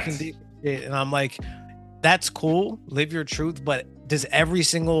like Correct. sucking dick, and I'm like, that's cool, live your truth, but does every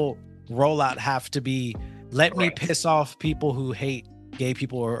single rollout have to be let me piss off people who hate gay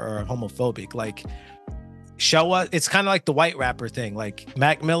people or are homophobic? Like, show us. It's kind of like the white rapper thing. Like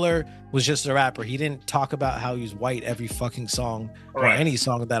Mac Miller was just a rapper. He didn't talk about how he's white every fucking song or any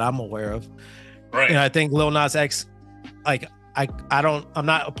song that I'm aware of. Right. I think Lil Nas X, like I'm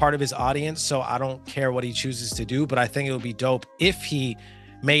not a part of his audience, so I don't care what he chooses to do. But I think it would be dope if he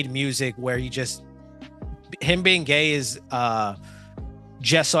made music where him being gay is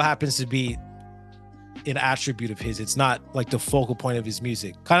just so happens to be an attribute of his. It's not like the focal point of his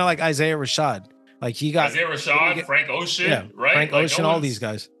music. Kind of like Isaiah Rashad. Like he got Isaiah Rashad, Frank Ocean, right? Frank like Ocean, all these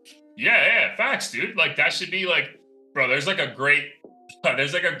guys. Yeah, facts, dude. Like that should be like, bro. There's like a great. I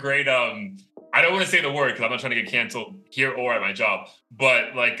don't want to say the word because I'm not trying to get canceled here or at my job,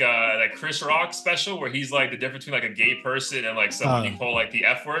 but like that Chris Rock special where he's like the difference between like a gay person and like someone you call like the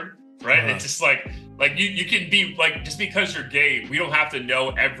F word, right? It's just like you can be like, just because you're gay, we don't have to know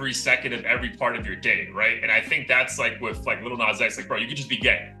every second of every part of your day, right? And I think that's like with like Lil Nas X, like, bro, you can just be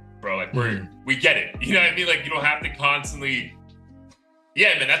gay. Bro, like we get it. You know what I mean? Like you don't have to constantly.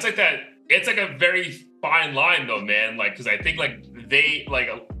 Yeah, man, that's like that. It's like a very fine line though, man. Like, because I think like they like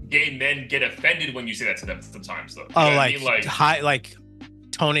gay men get offended when you say that to them sometimes though. Oh, like, I mean? Like high, like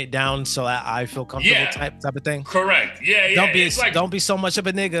tone it down so that I feel comfortable type of thing. Correct. Yeah. Don't be so much of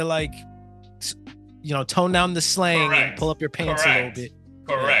a nigga. Like, tone down the slang and pull up your pants a little bit.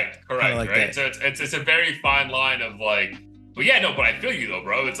 Correct. Like right. That. So it's a very fine line of like. But yeah, no, but I feel you though,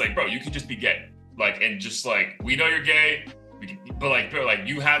 bro. It's like, bro, you can just be gay. Like, and just like, we know you're gay, but like, bro, like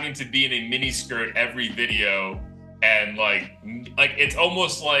you having to be in a mini skirt every video and like it's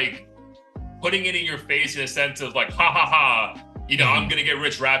almost like putting it in your face in a sense of like, ha ha ha, I'm gonna get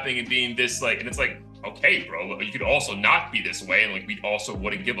rich rapping and being this like, and it's like, okay, bro, you could also not be this way and like we also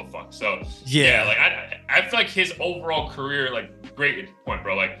wouldn't give a fuck. So like I feel like his overall career, like great point,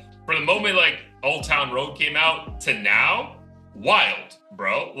 bro. Like for the moment, like Old Town Road came out to now, wild,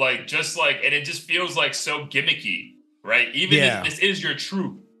 bro. Like just like, and it just feels like so gimmicky, right? Even if this is your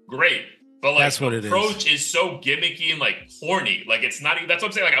truth, great. But like the approach is so gimmicky and like corny. Like it's not even, that's what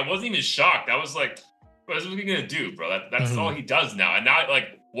I'm saying. Like I wasn't even shocked. I was like, bro, that's what we're gonna do, bro. That's all he does now. And now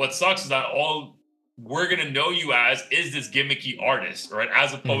like what sucks is that all we're gonna know you as is this gimmicky artist, right?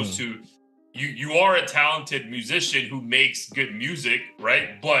 As opposed to you are a talented musician who makes good music,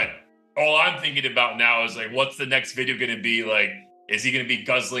 right? But all I'm thinking about now is like, what's the next video going to be? Like, is he going to be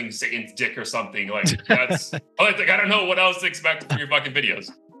guzzling Satan's dick or something? Like, that's like, I don't know what else to expect from your fucking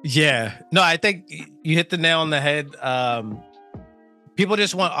videos. Yeah, no, I think you hit the nail on the head. People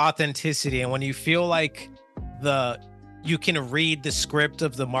just want authenticity. And when you feel like you can read the script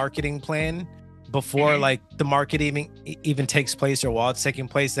of the marketing plan before like the marketing even takes place or while it's taking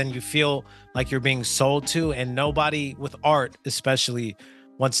place, then you feel like you're being sold to, and nobody with art, especially,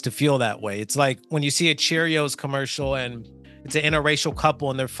 wants to feel that way. It's like when you see a Cheerios commercial and it's an interracial couple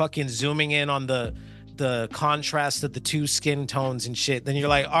and they're fucking zooming in on the contrast of the two skin tones and shit. Then you're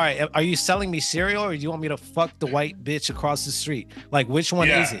like, all right, are you selling me cereal or do you want me to fuck the white bitch across the street? Like, which one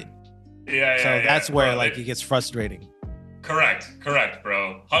is it? So that's where like it gets frustrating. Correct,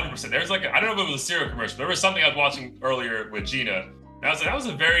 bro. 100%. There's like, I don't know if it was a cereal commercial. There was something I was watching earlier with Gina. And I was like, that was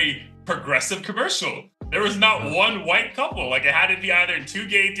a very progressive commercial. There was not one white couple. Like it had to be either two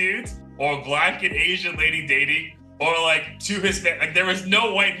gay dudes or a black and Asian lady dating, or like two Hispanic. Like there was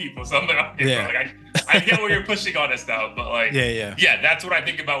no white people. So I'm like, okay, bro, like I get what you're pushing on us now, but like, that's what I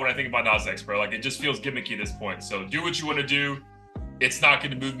think about when I think about Nas X, bro. Like it just feels gimmicky at this point. So do what you want to do. It's not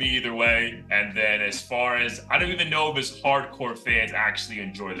going to move me either way. And then as far as, I don't even know if his hardcore fans actually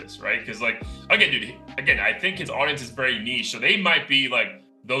enjoy this, right? Because like, again, I think his audience is very niche. So they might be like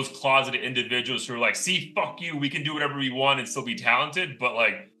those closeted individuals who are like, see, fuck you, we can do whatever we want and still be talented. But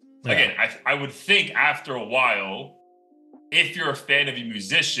like, again, I would think after a while, if you're a fan of a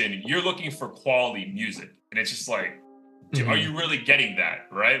musician, you're looking for quality music. And it's just like, are you really getting that,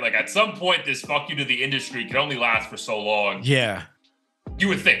 right? Like at some point, this fuck you to the industry can only last for so long. Yeah. You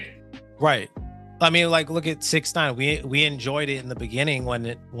would think. Right. I mean, like, look at 6ix9ine. We enjoyed it in the beginning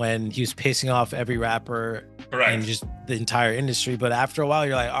when he was pissing off every rapper and Correct. just the entire industry. But after a while,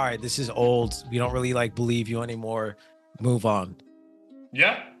 you're like, all right, this is old. We don't really like believe you anymore. Move on.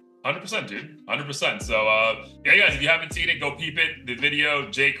 Yeah, 100%, dude. 100%. So, yeah, guys, if you haven't seen it, go peep it. The video,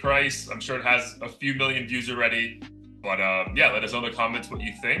 Jay Christ, I'm sure it has a few million views already. But yeah, let us know in the comments what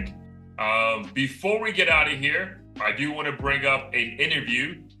you think. Before we get out of here, I do want to bring up an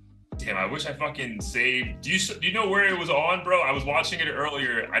interview. Damn, I wish I fucking saved. Do you know where it was on, bro? I was watching it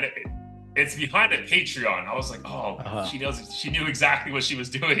earlier. It's behind a Patreon. I was like, oh, she knew exactly what she was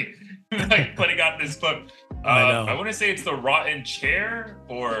doing, like putting out this clip. I know. I want to say it's the rotten chair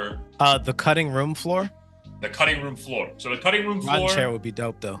or the cutting room floor. The cutting room floor. So the cutting room rotten floor. chair would be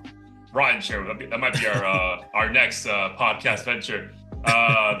dope, though. Rotten chair. That might be our next podcast venture.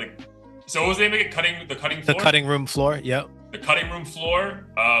 So what was the name of it? The cutting floor. The cutting room floor. Yep. The cutting room floor.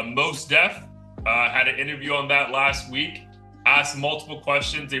 Mos Def had an interview on that last week. Asked multiple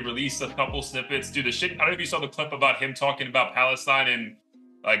questions. They released a couple snippets. Dude, the shit. I don't know if you saw the clip about him talking about Palestine and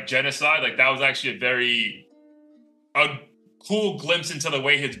like genocide. Like that was actually a cool glimpse into the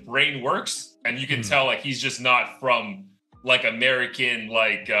way his brain works, and you can tell like he's just not from like American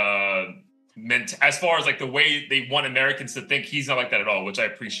like as far as like the way they want Americans to think. He's not like that at all, which I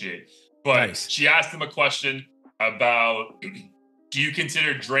appreciate. But nice. She asked him a question about, do you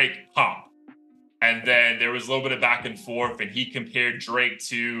consider Drake pop? And then there was a little bit of back and forth, and he compared Drake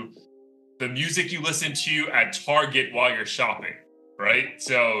to the music you listen to at Target while you're shopping, right?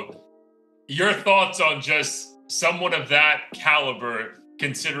 So your thoughts on just someone of that caliber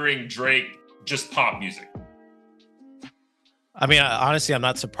considering Drake just pop music? I mean, honestly, I'm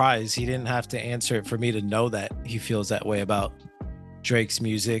not surprised. He didn't have to answer it for me to know that he feels that way about Drake's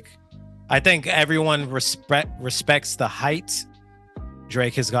music. I think everyone respects the heights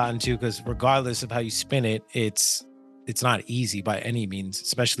Drake has gotten to, because regardless of how you spin it, it's not easy by any means,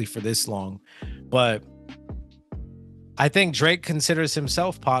 especially for this long. But I think Drake considers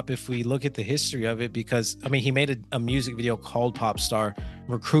himself pop if we look at the history of it, because I mean, he made a music video called Pop Star,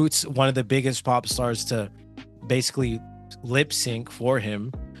 recruits one of the biggest pop stars to basically lip sync for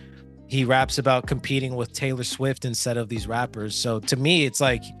him. He raps about competing with Taylor Swift instead of these rappers. So to me, it's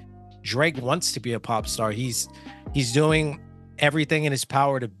like Drake wants to be a pop star. He's doing everything in his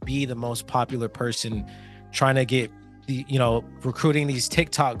power to be the most popular person, trying to get the, recruiting these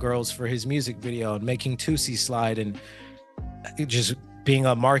TikTok girls for his music video and making Tootsie slide, and just being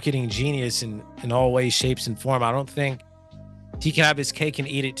a marketing genius in all ways, shapes, and form. I don't think he can have his cake and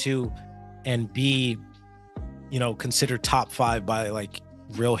eat it too, and be, considered top 5 by like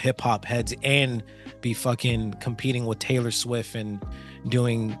real hip hop heads, and be fucking competing with Taylor Swift and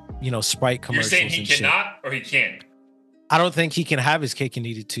doing, Sprite commercials. You're saying he cannot or he can? I don't think he can have his cake and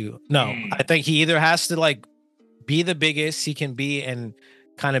eat it too. No, I think he either has to like be the biggest he can be and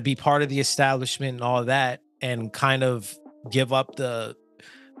kind of be part of the establishment and all of that, and kind of give up the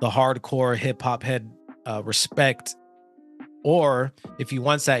hardcore hip hop head respect. Or if he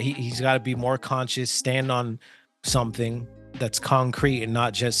wants that, he's got to be more conscious, stand on something that's concrete, and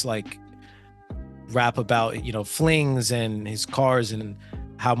not just like rap about, flings and his cars and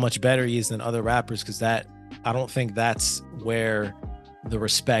how much better he is than other rappers, because that, I don't think that's where the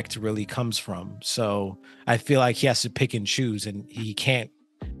respect really comes from. So I feel like he has to pick and choose, and he can't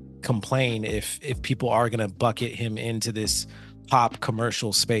complain if people are going to bucket him into this pop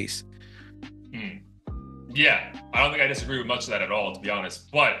commercial space. Yeah, I don't think I disagree with much of that at all, to be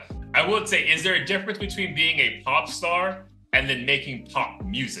honest. But I would say, is there a difference between being a pop star and then making pop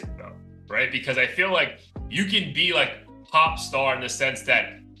music, though? Right? Because I feel like you can be like pop star in the sense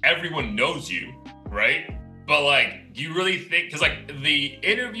that everyone knows you, right? But like, do you really think, because like the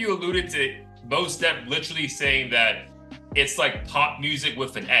interview alluded to Mos Def literally saying that it's like pop music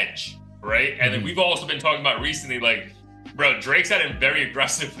with an edge, right? And then we've also been talking about recently, like, bro, Drake's had him very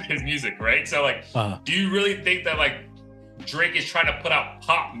aggressive with his music, right? So like, do you really think that like Drake is trying to put out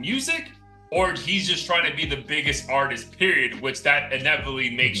pop music, or he's just trying to be the biggest artist, period, which that inevitably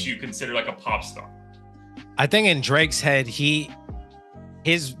makes you consider like a pop star? I think in Drake's head,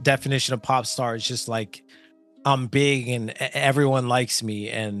 his definition of pop star is just like, I'm big and everyone likes me,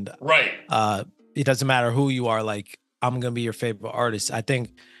 and right. It doesn't matter who you are, like I'm gonna be your favorite artist. I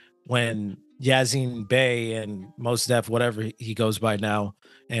think when Yasiine Bey and Mos Def, whatever he goes by now,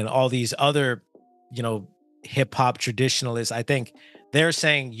 and all these other, hip hop traditionalists, I think they're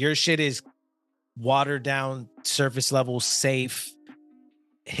saying your shit is watered down, surface level, safe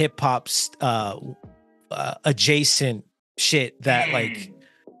hip hop adjacent shit that like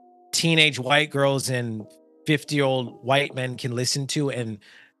teenage white girls and 50-year-old white men can listen to and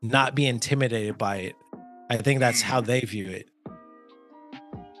not be intimidated by it. I think that's how they view it.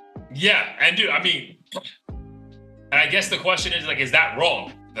 Yeah, and dude, I mean, and I guess the question is like, is that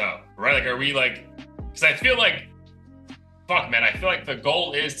wrong though? Right? Like, are we like? Because I feel like, fuck, man, I feel like the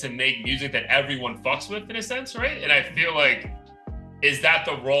goal is to make music that everyone fucks with in a sense, right? And I feel like, is that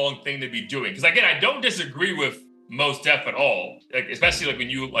the wrong thing to be doing? Because again, I don't disagree with Mos Def at all, like especially like when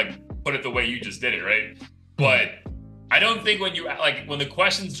you like put it the way you just did it, right? But I don't think when you like when the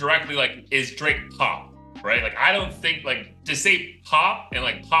question's directly like, is Drake pop, right? Like I don't think like to say pop and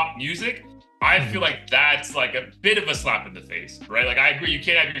like pop music, I feel like that's like a bit of a slap in the face, right? Like I agree, you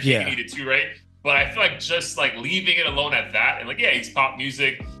can't have your cake and eat it too, right? But I feel like just like leaving it alone at that, and like yeah, it's pop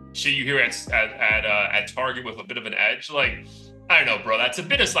music, shit you hear at Target with a bit of an edge, like I don't know, bro. That's a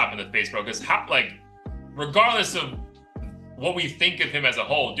bit of slap in the face, bro. Because how like, regardless of what we think of him as a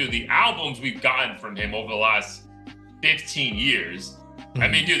whole, dude, the albums we've gotten from him over the last 15 years. I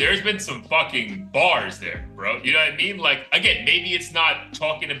mean, dude, there's been some fucking bars there, bro. You know what I mean? Like, again, maybe it's not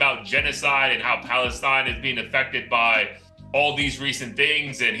talking about genocide and how Palestine is being affected by all these recent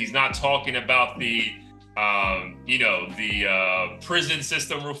things, and he's not talking about the, you know, the prison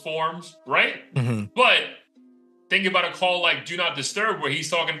system reforms, right? But think about a call like Do Not Disturb, where he's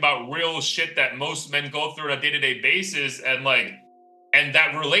talking about real shit that most men go through on a day-to-day basis, and like, and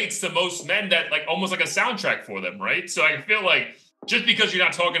that relates to most men, that like almost like a soundtrack for them, right? So I feel like just because you're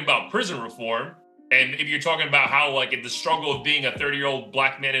not talking about prison reform, and if you're talking about how like the struggle of being a 30-year-old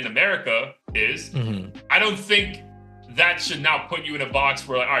black man in America is, I don't think that should now put you in a box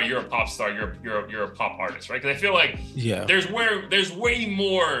where like, all right, you're a pop star, you're a pop artist, right? Because I feel like there's way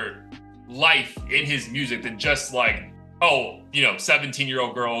more life in his music than just like, oh, you know,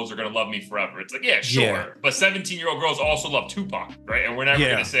 17-year-old girls are gonna love me forever. It's like, yeah, sure, but 17-year-old girls also love Tupac, right? And we're never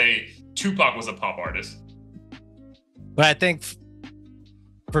gonna say Tupac was a pop artist. But I think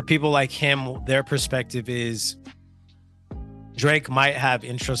for people like him, their perspective is Drake might have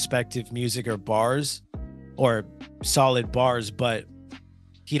introspective music or bars or solid bars, but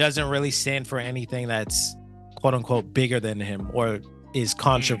he doesn't really stand for anything that's quote unquote bigger than him or is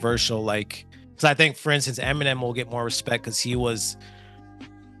controversial. Like, because I think, for instance, Eminem will get more respect because he went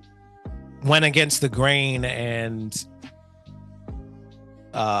against the grain and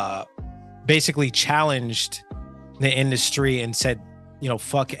basically challenged the industry and said, you know,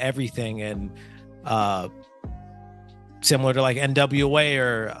 fuck everything. And similar to like NWA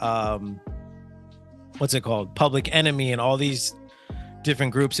or what's it called, Public Enemy, and all these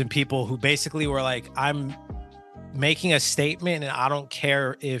different groups and people who basically were like, I'm making a statement and I don't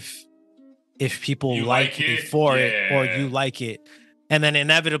care if people you like me for it or you like it. And then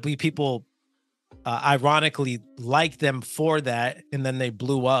inevitably people ironically liked them for that, and then they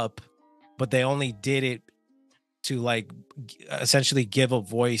blew up, but they only did it to like essentially give a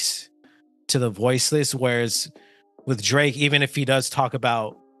voice to the voiceless. Whereas with Drake, even if he does talk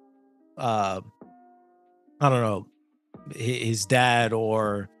about I don't know, his dad,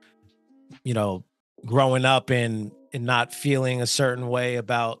 or you know, growing up and not feeling a certain way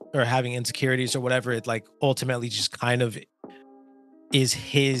about, or having insecurities or whatever, it like ultimately just kind of is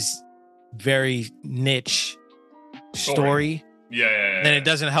his very niche story. Yeah. Then it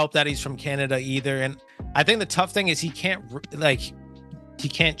doesn't help that he's from Canada either. And I think the tough thing is he can't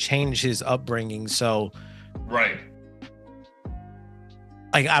change his upbringing. So right,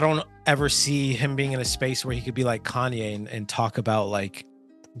 like I don't ever see him being in a space where he could be like Kanye and talk about like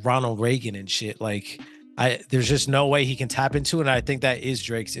Ronald Reagan and shit. Like there's just no way he can tap into it. And I think that is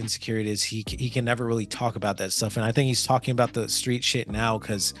Drake's insecurity, is he can never really talk about that stuff. And I think he's talking about the street shit now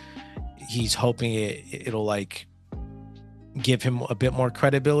because he's hoping it'll like give him a bit more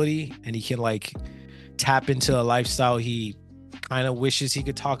credibility, and he can like tap into a lifestyle he kind of wishes he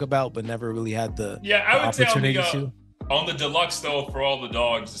could talk about but never really had the opportunity to. On the deluxe though, For All the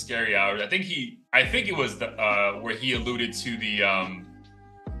Dogs, The Scary Hours, I think it was the where he alluded to the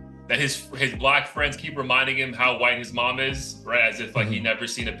that his black friends keep reminding him how white his mom is, right? As if like he never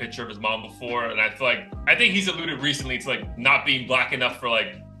seen a picture of his mom before. And I think he's alluded recently to like not being black enough for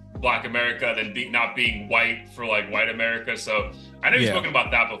like Black America, then not being white for like white America. So I know you've spoken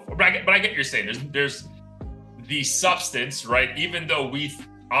about that before, but I get what you're saying. There's the substance, right? Even though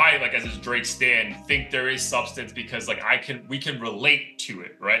I like as a Drake stan think there is substance because like we can relate to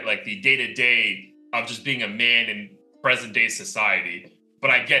it, right? Like the day-to-day of just being a man in present day society. But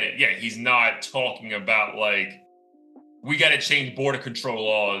I get it. Yeah, he's not talking about like, we got to change border control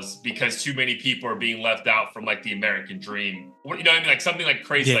laws because too many people are being left out from like the American dream. You know what I mean? Like something like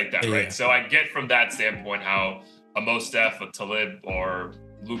crazy like that, right? So I get from that standpoint how a Mos Def, a Talib, or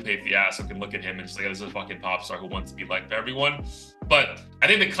Lupe Fiasco can look at him and just like, this is a fucking pop star who wants to be liked by everyone. But I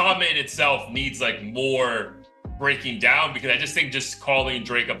think the comment itself needs like more breaking down, because I just think just calling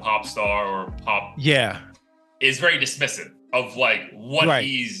Drake a pop star or pop is very dismissive of like what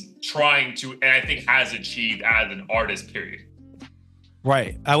he's trying to, and I think has achieved as an artist, period.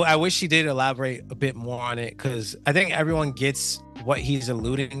 Right. I wish he did elaborate a bit more on it, because I think everyone gets what he's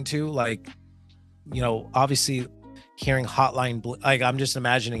alluding to. Like, you know, obviously hearing Hotline like I'm just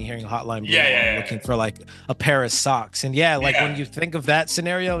imagining hearing Hotline Bling looking for like a pair of socks. And when you think of that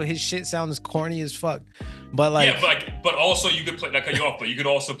scenario, his shit sounds corny as fuck. But like but also you could play, not cut you off, but you could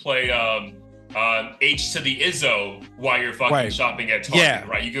also play H to the Izzo while you're fucking shopping at Target,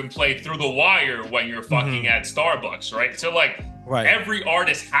 right? You can play Through the Wire when you're fucking at Starbucks, right? So like every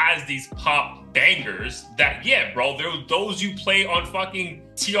artist has these pop bangers that, bro, those you play on fucking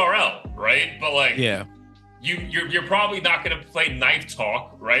TRL, right? But like you're probably not gonna play Knife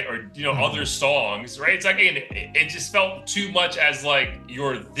Talk, right? Or other songs, right? It's like, it just felt too much as like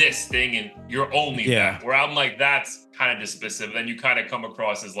you're this thing and you're only that. Where I'm like, that's kind of dismissive. Then you kind of come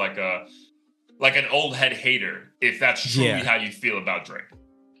across as like an old head hater, if that's truly how you feel about Drake.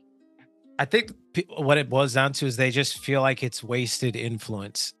 I think what it boils down to is they just feel like it's wasted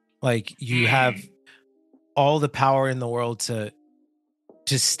influence. Like you have all the power in the world to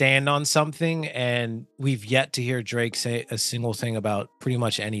stand on something, and we've yet to hear Drake say a single thing about pretty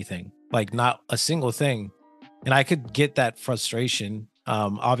much anything. Like not a single thing. And I could get that frustration.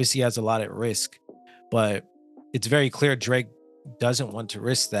 Obviously he has a lot at risk, but it's very clear Drake doesn't want to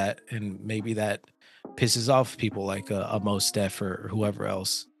risk that, and maybe that pisses off people like a Mos Def or whoever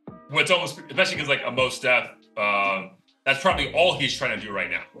else. Well, it's almost, especially because like a Mos Def, that's probably all he's trying to do right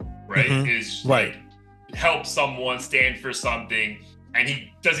now, right? Is like help someone, stand for something, and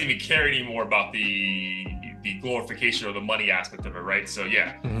he doesn't even care anymore about the glorification or the money aspect of it, right? So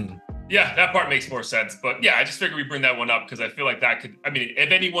that part makes more sense. But I just figured we bring that one up because I feel like that could, I mean,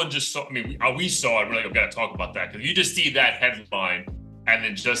 if anyone just saw, I mean, we saw it, we're like, I've got to talk about that. Because you just see that headline and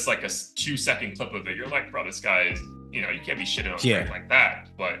then just like a 2-second clip of it, you're like, bro, this guy is, you can't be shitting on Drake like that.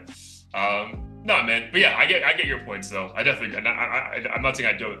 But no, man. But I get your points though. I definitely, I'm not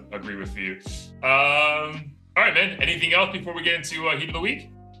saying I don't agree with you. All right, man. Anything else before we get into Heat of the Week?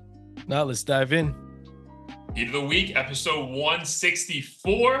 No, let's dive in. Heat of the Week, episode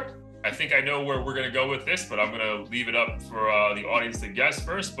 164. I think I know where we're going to go with this, but I'm going to leave it up for the audience to guess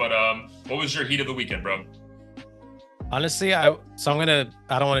first. But what was your Heat of the Weekend, bro? Honestly, I don't want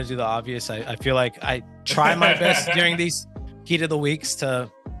to do the obvious. I feel like I try my best during these Heat of the Weeks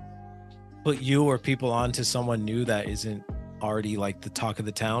to put you or people on to someone new that isn't already like the talk of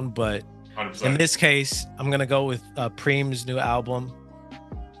the town. But 100%. In this case, I'm going to go with Preem's new album.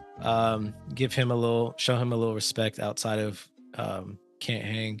 Show him a little respect outside of Can't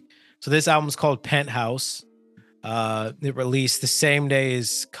Hang. So this album's called Penthouse. It released the same day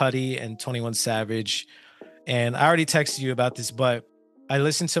as Cudi and 21 Savage. And I already texted you about this, but I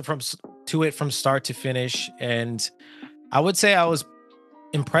listened to it from start to finish. And I would say I was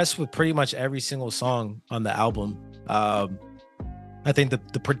impressed with pretty much every single song on the album. I think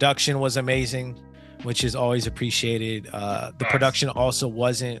the production was amazing, which is always appreciated. The production also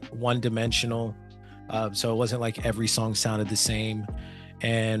wasn't one-dimensional. So it wasn't like every song sounded the same.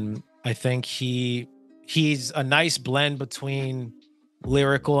 And I think he's a nice blend between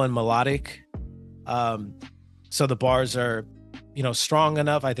lyrical and melodic. So the bars are, strong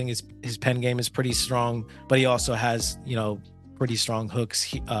enough. I think his pen game is pretty strong, but he also has, pretty strong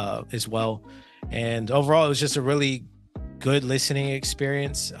hooks as well. And overall, it was just a really good listening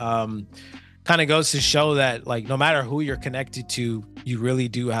experience. Kind of goes to show that like no matter who you're connected to, you really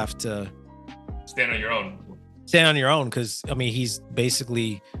do have to stand on your own, because I mean he's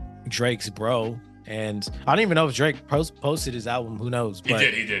basically Drake's bro. And I don't even know if Drake posted his album. Who knows? But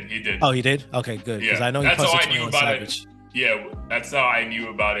he did. Oh, he did? Okay, good. Because I know he posted 21 Savage. Yeah, that's how I knew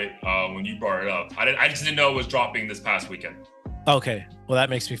about it when you brought it up. I just didn't know it was dropping this past weekend. Okay, well that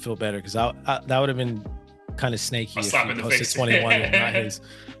makes me feel better because that would have been kind of snaky if he posted 21 and not his.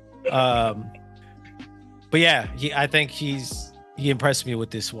 But yeah, I think he impressed me with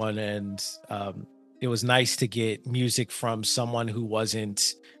this one, and it was nice to get music from someone who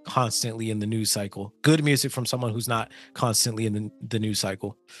wasn't constantly in the news cycle. Good music from someone who's not constantly in the news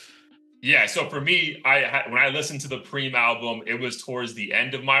cycle. Yeah, so for me, when I listened to the Preem album, it was towards the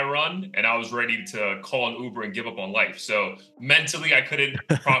end of my run, and I was ready to call an Uber and give up on life. So mentally, I couldn't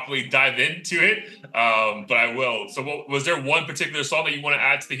properly dive into it, but I will. So was there one particular song that you want to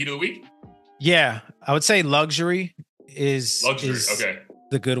add to the Heat of the Week? Yeah, I would say Luxury is okay.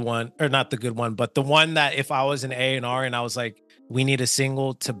 The good one, or not the good one, but the one that if I was an A&R and I was like, we need a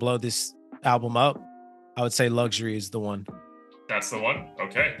single to blow this album up, I would say Luxury is the one. That's the one.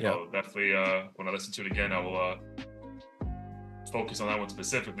 Okay. Yeah. Well, definitely. When I listen to it again, I will focus on that one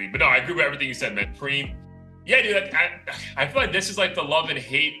specifically. But no, I agree with everything you said, man. Preem. Yeah, dude. I feel like this is like the love and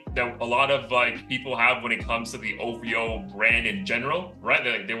hate that a lot of like people have when it comes to the OVO brand in general,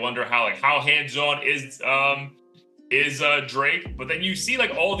 right? They wonder how hands-on is Drake, but then you see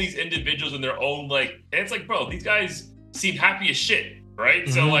like all these individuals in their own like, and it's like, bro, these guys seem happy as shit, right?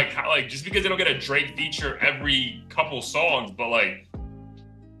 So like just because they don't get a Drake feature every couple songs, but like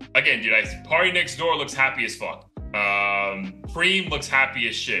again, dude, Party Next Door looks happy as fuck. Preem looks happy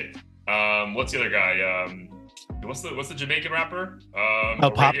as shit. What's the other guy? What's the Jamaican rapper?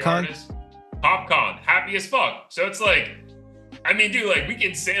 Popcorn. Popcorn, happy as fuck. So it's like, I mean, dude, like we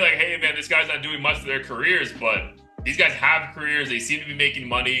can say like, hey man, this guy's not doing much for their careers, but these guys have careers. They seem to be making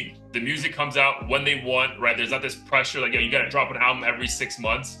money. The music comes out when they want, right? There's not this pressure like, yo, you got to drop an album every 6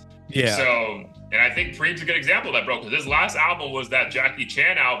 months. Yeah. So, and I think Preem's a good example of that, bro, because his last album was that Jackie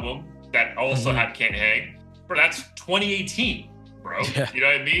Chan album that also had Can't Hang. Bro, that's 2018, bro. Yeah. You know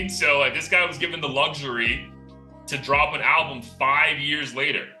what I mean? So like this guy was given the luxury to drop an album 5 years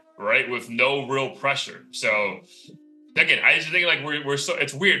later, right? With no real pressure. So again, I just think like we're so,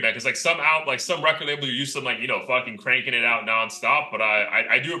 it's weird, man, because like some record labels are used to like, you know, fucking cranking it out nonstop. But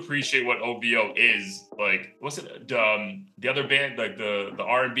I do appreciate what OVO is. Like, what's it? The other band, like the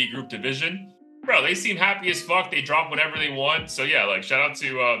R&B group Division, bro, they seem happy as fuck. They drop whatever they want. So yeah, like shout out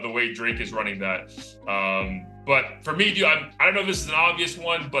to the way Drake is running that. But for me, dude, I don't know if this is an obvious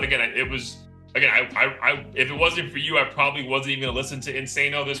one, but again, it was. Again, I if it wasn't for you, I probably wasn't even gonna listen to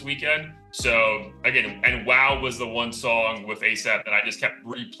Insano this weekend. So again, and Wow was the one song with ASAP that I just kept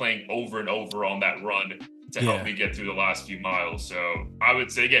replaying over and over on that run to help me get through the last few miles. So I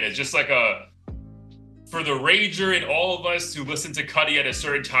would say again, it's just like for the rager in all of us who listen to Cudi at a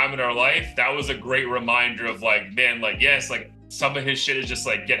certain time in our life, that was a great reminder of like, man, like yes, like some of his shit is just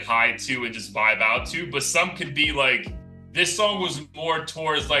like get high to and just vibe out to, but some could be like, this song was more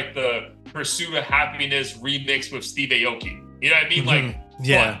towards like the Pursuit of Happiness remix with Steve Aoki. You know what I mean? Like,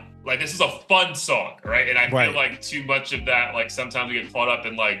 fun. Like this is a fun song, right? And I feel like too much of that, like sometimes we get caught up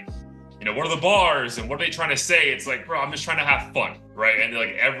in like, you know, what are the bars and what are they trying to say? It's like, bro, I'm just trying to have fun, right? And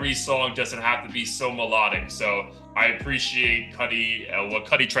like every song doesn't have to be so melodic. So I appreciate Cudi, what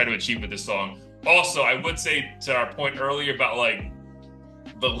Cudi tried to achieve with this song. Also, I would say to our point earlier about like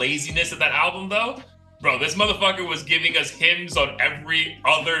the laziness of that album though, bro, this motherfucker was giving us hymns on every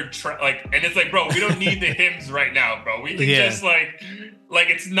other track, like, and it's like, bro, we don't need the hymns right now, bro. We can just like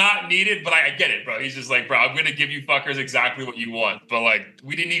it's not needed, but I get it, bro. He's just like, bro, I'm gonna give you fuckers exactly what you want, but like,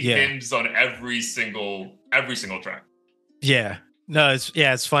 we didn't need hymns on every single track. Yeah, no,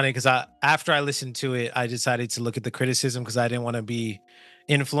 it's funny because after I listened to it, I decided to look at the criticism because I didn't want to be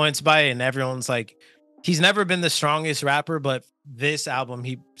influenced by it, and everyone's like, he's never been the strongest rapper, but this album,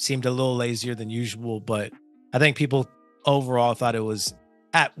 he seemed a little lazier than usual. But I think people overall thought it was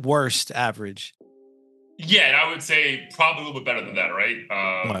at worst average. Yeah, and I would say probably a little bit better than that,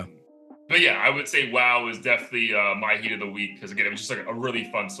 right? But yeah, I would say Wow is definitely my heat of the week because again, it was just like a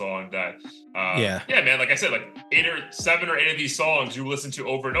really fun song that, yeah, man, like I said, like 7 or 8 of these songs you listen to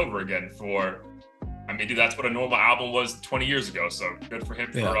over and over again for. I mean, dude, that's what a normal album was 20 years ago. So good for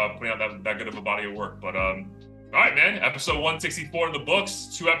him for putting out that good of a body of work. But all right, man. Episode 164 in the books.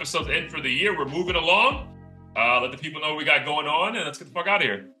 2 episodes in for the year. We're moving along. Let the people know what we got going on, and let's get the fuck out of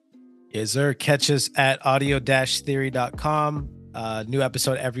here. Yes, sir. Catch us at audio-theory.com. New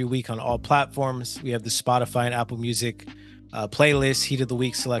episode every week on all platforms. We have the Spotify and Apple Music playlist, Heat of the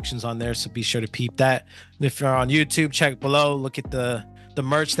Week selections on there. So be sure to peep that. And if you're on YouTube, check below. Look at the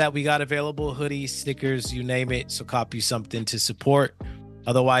merch that we got available, hoodies, stickers, you name it. So copy something to support.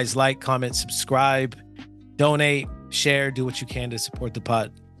 Otherwise, like, comment, subscribe, donate, share, do what you can to support the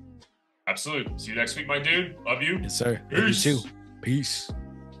pod. Absolutely. See you next week, my dude. Love you. Yes, sir. Peace. You too. Peace.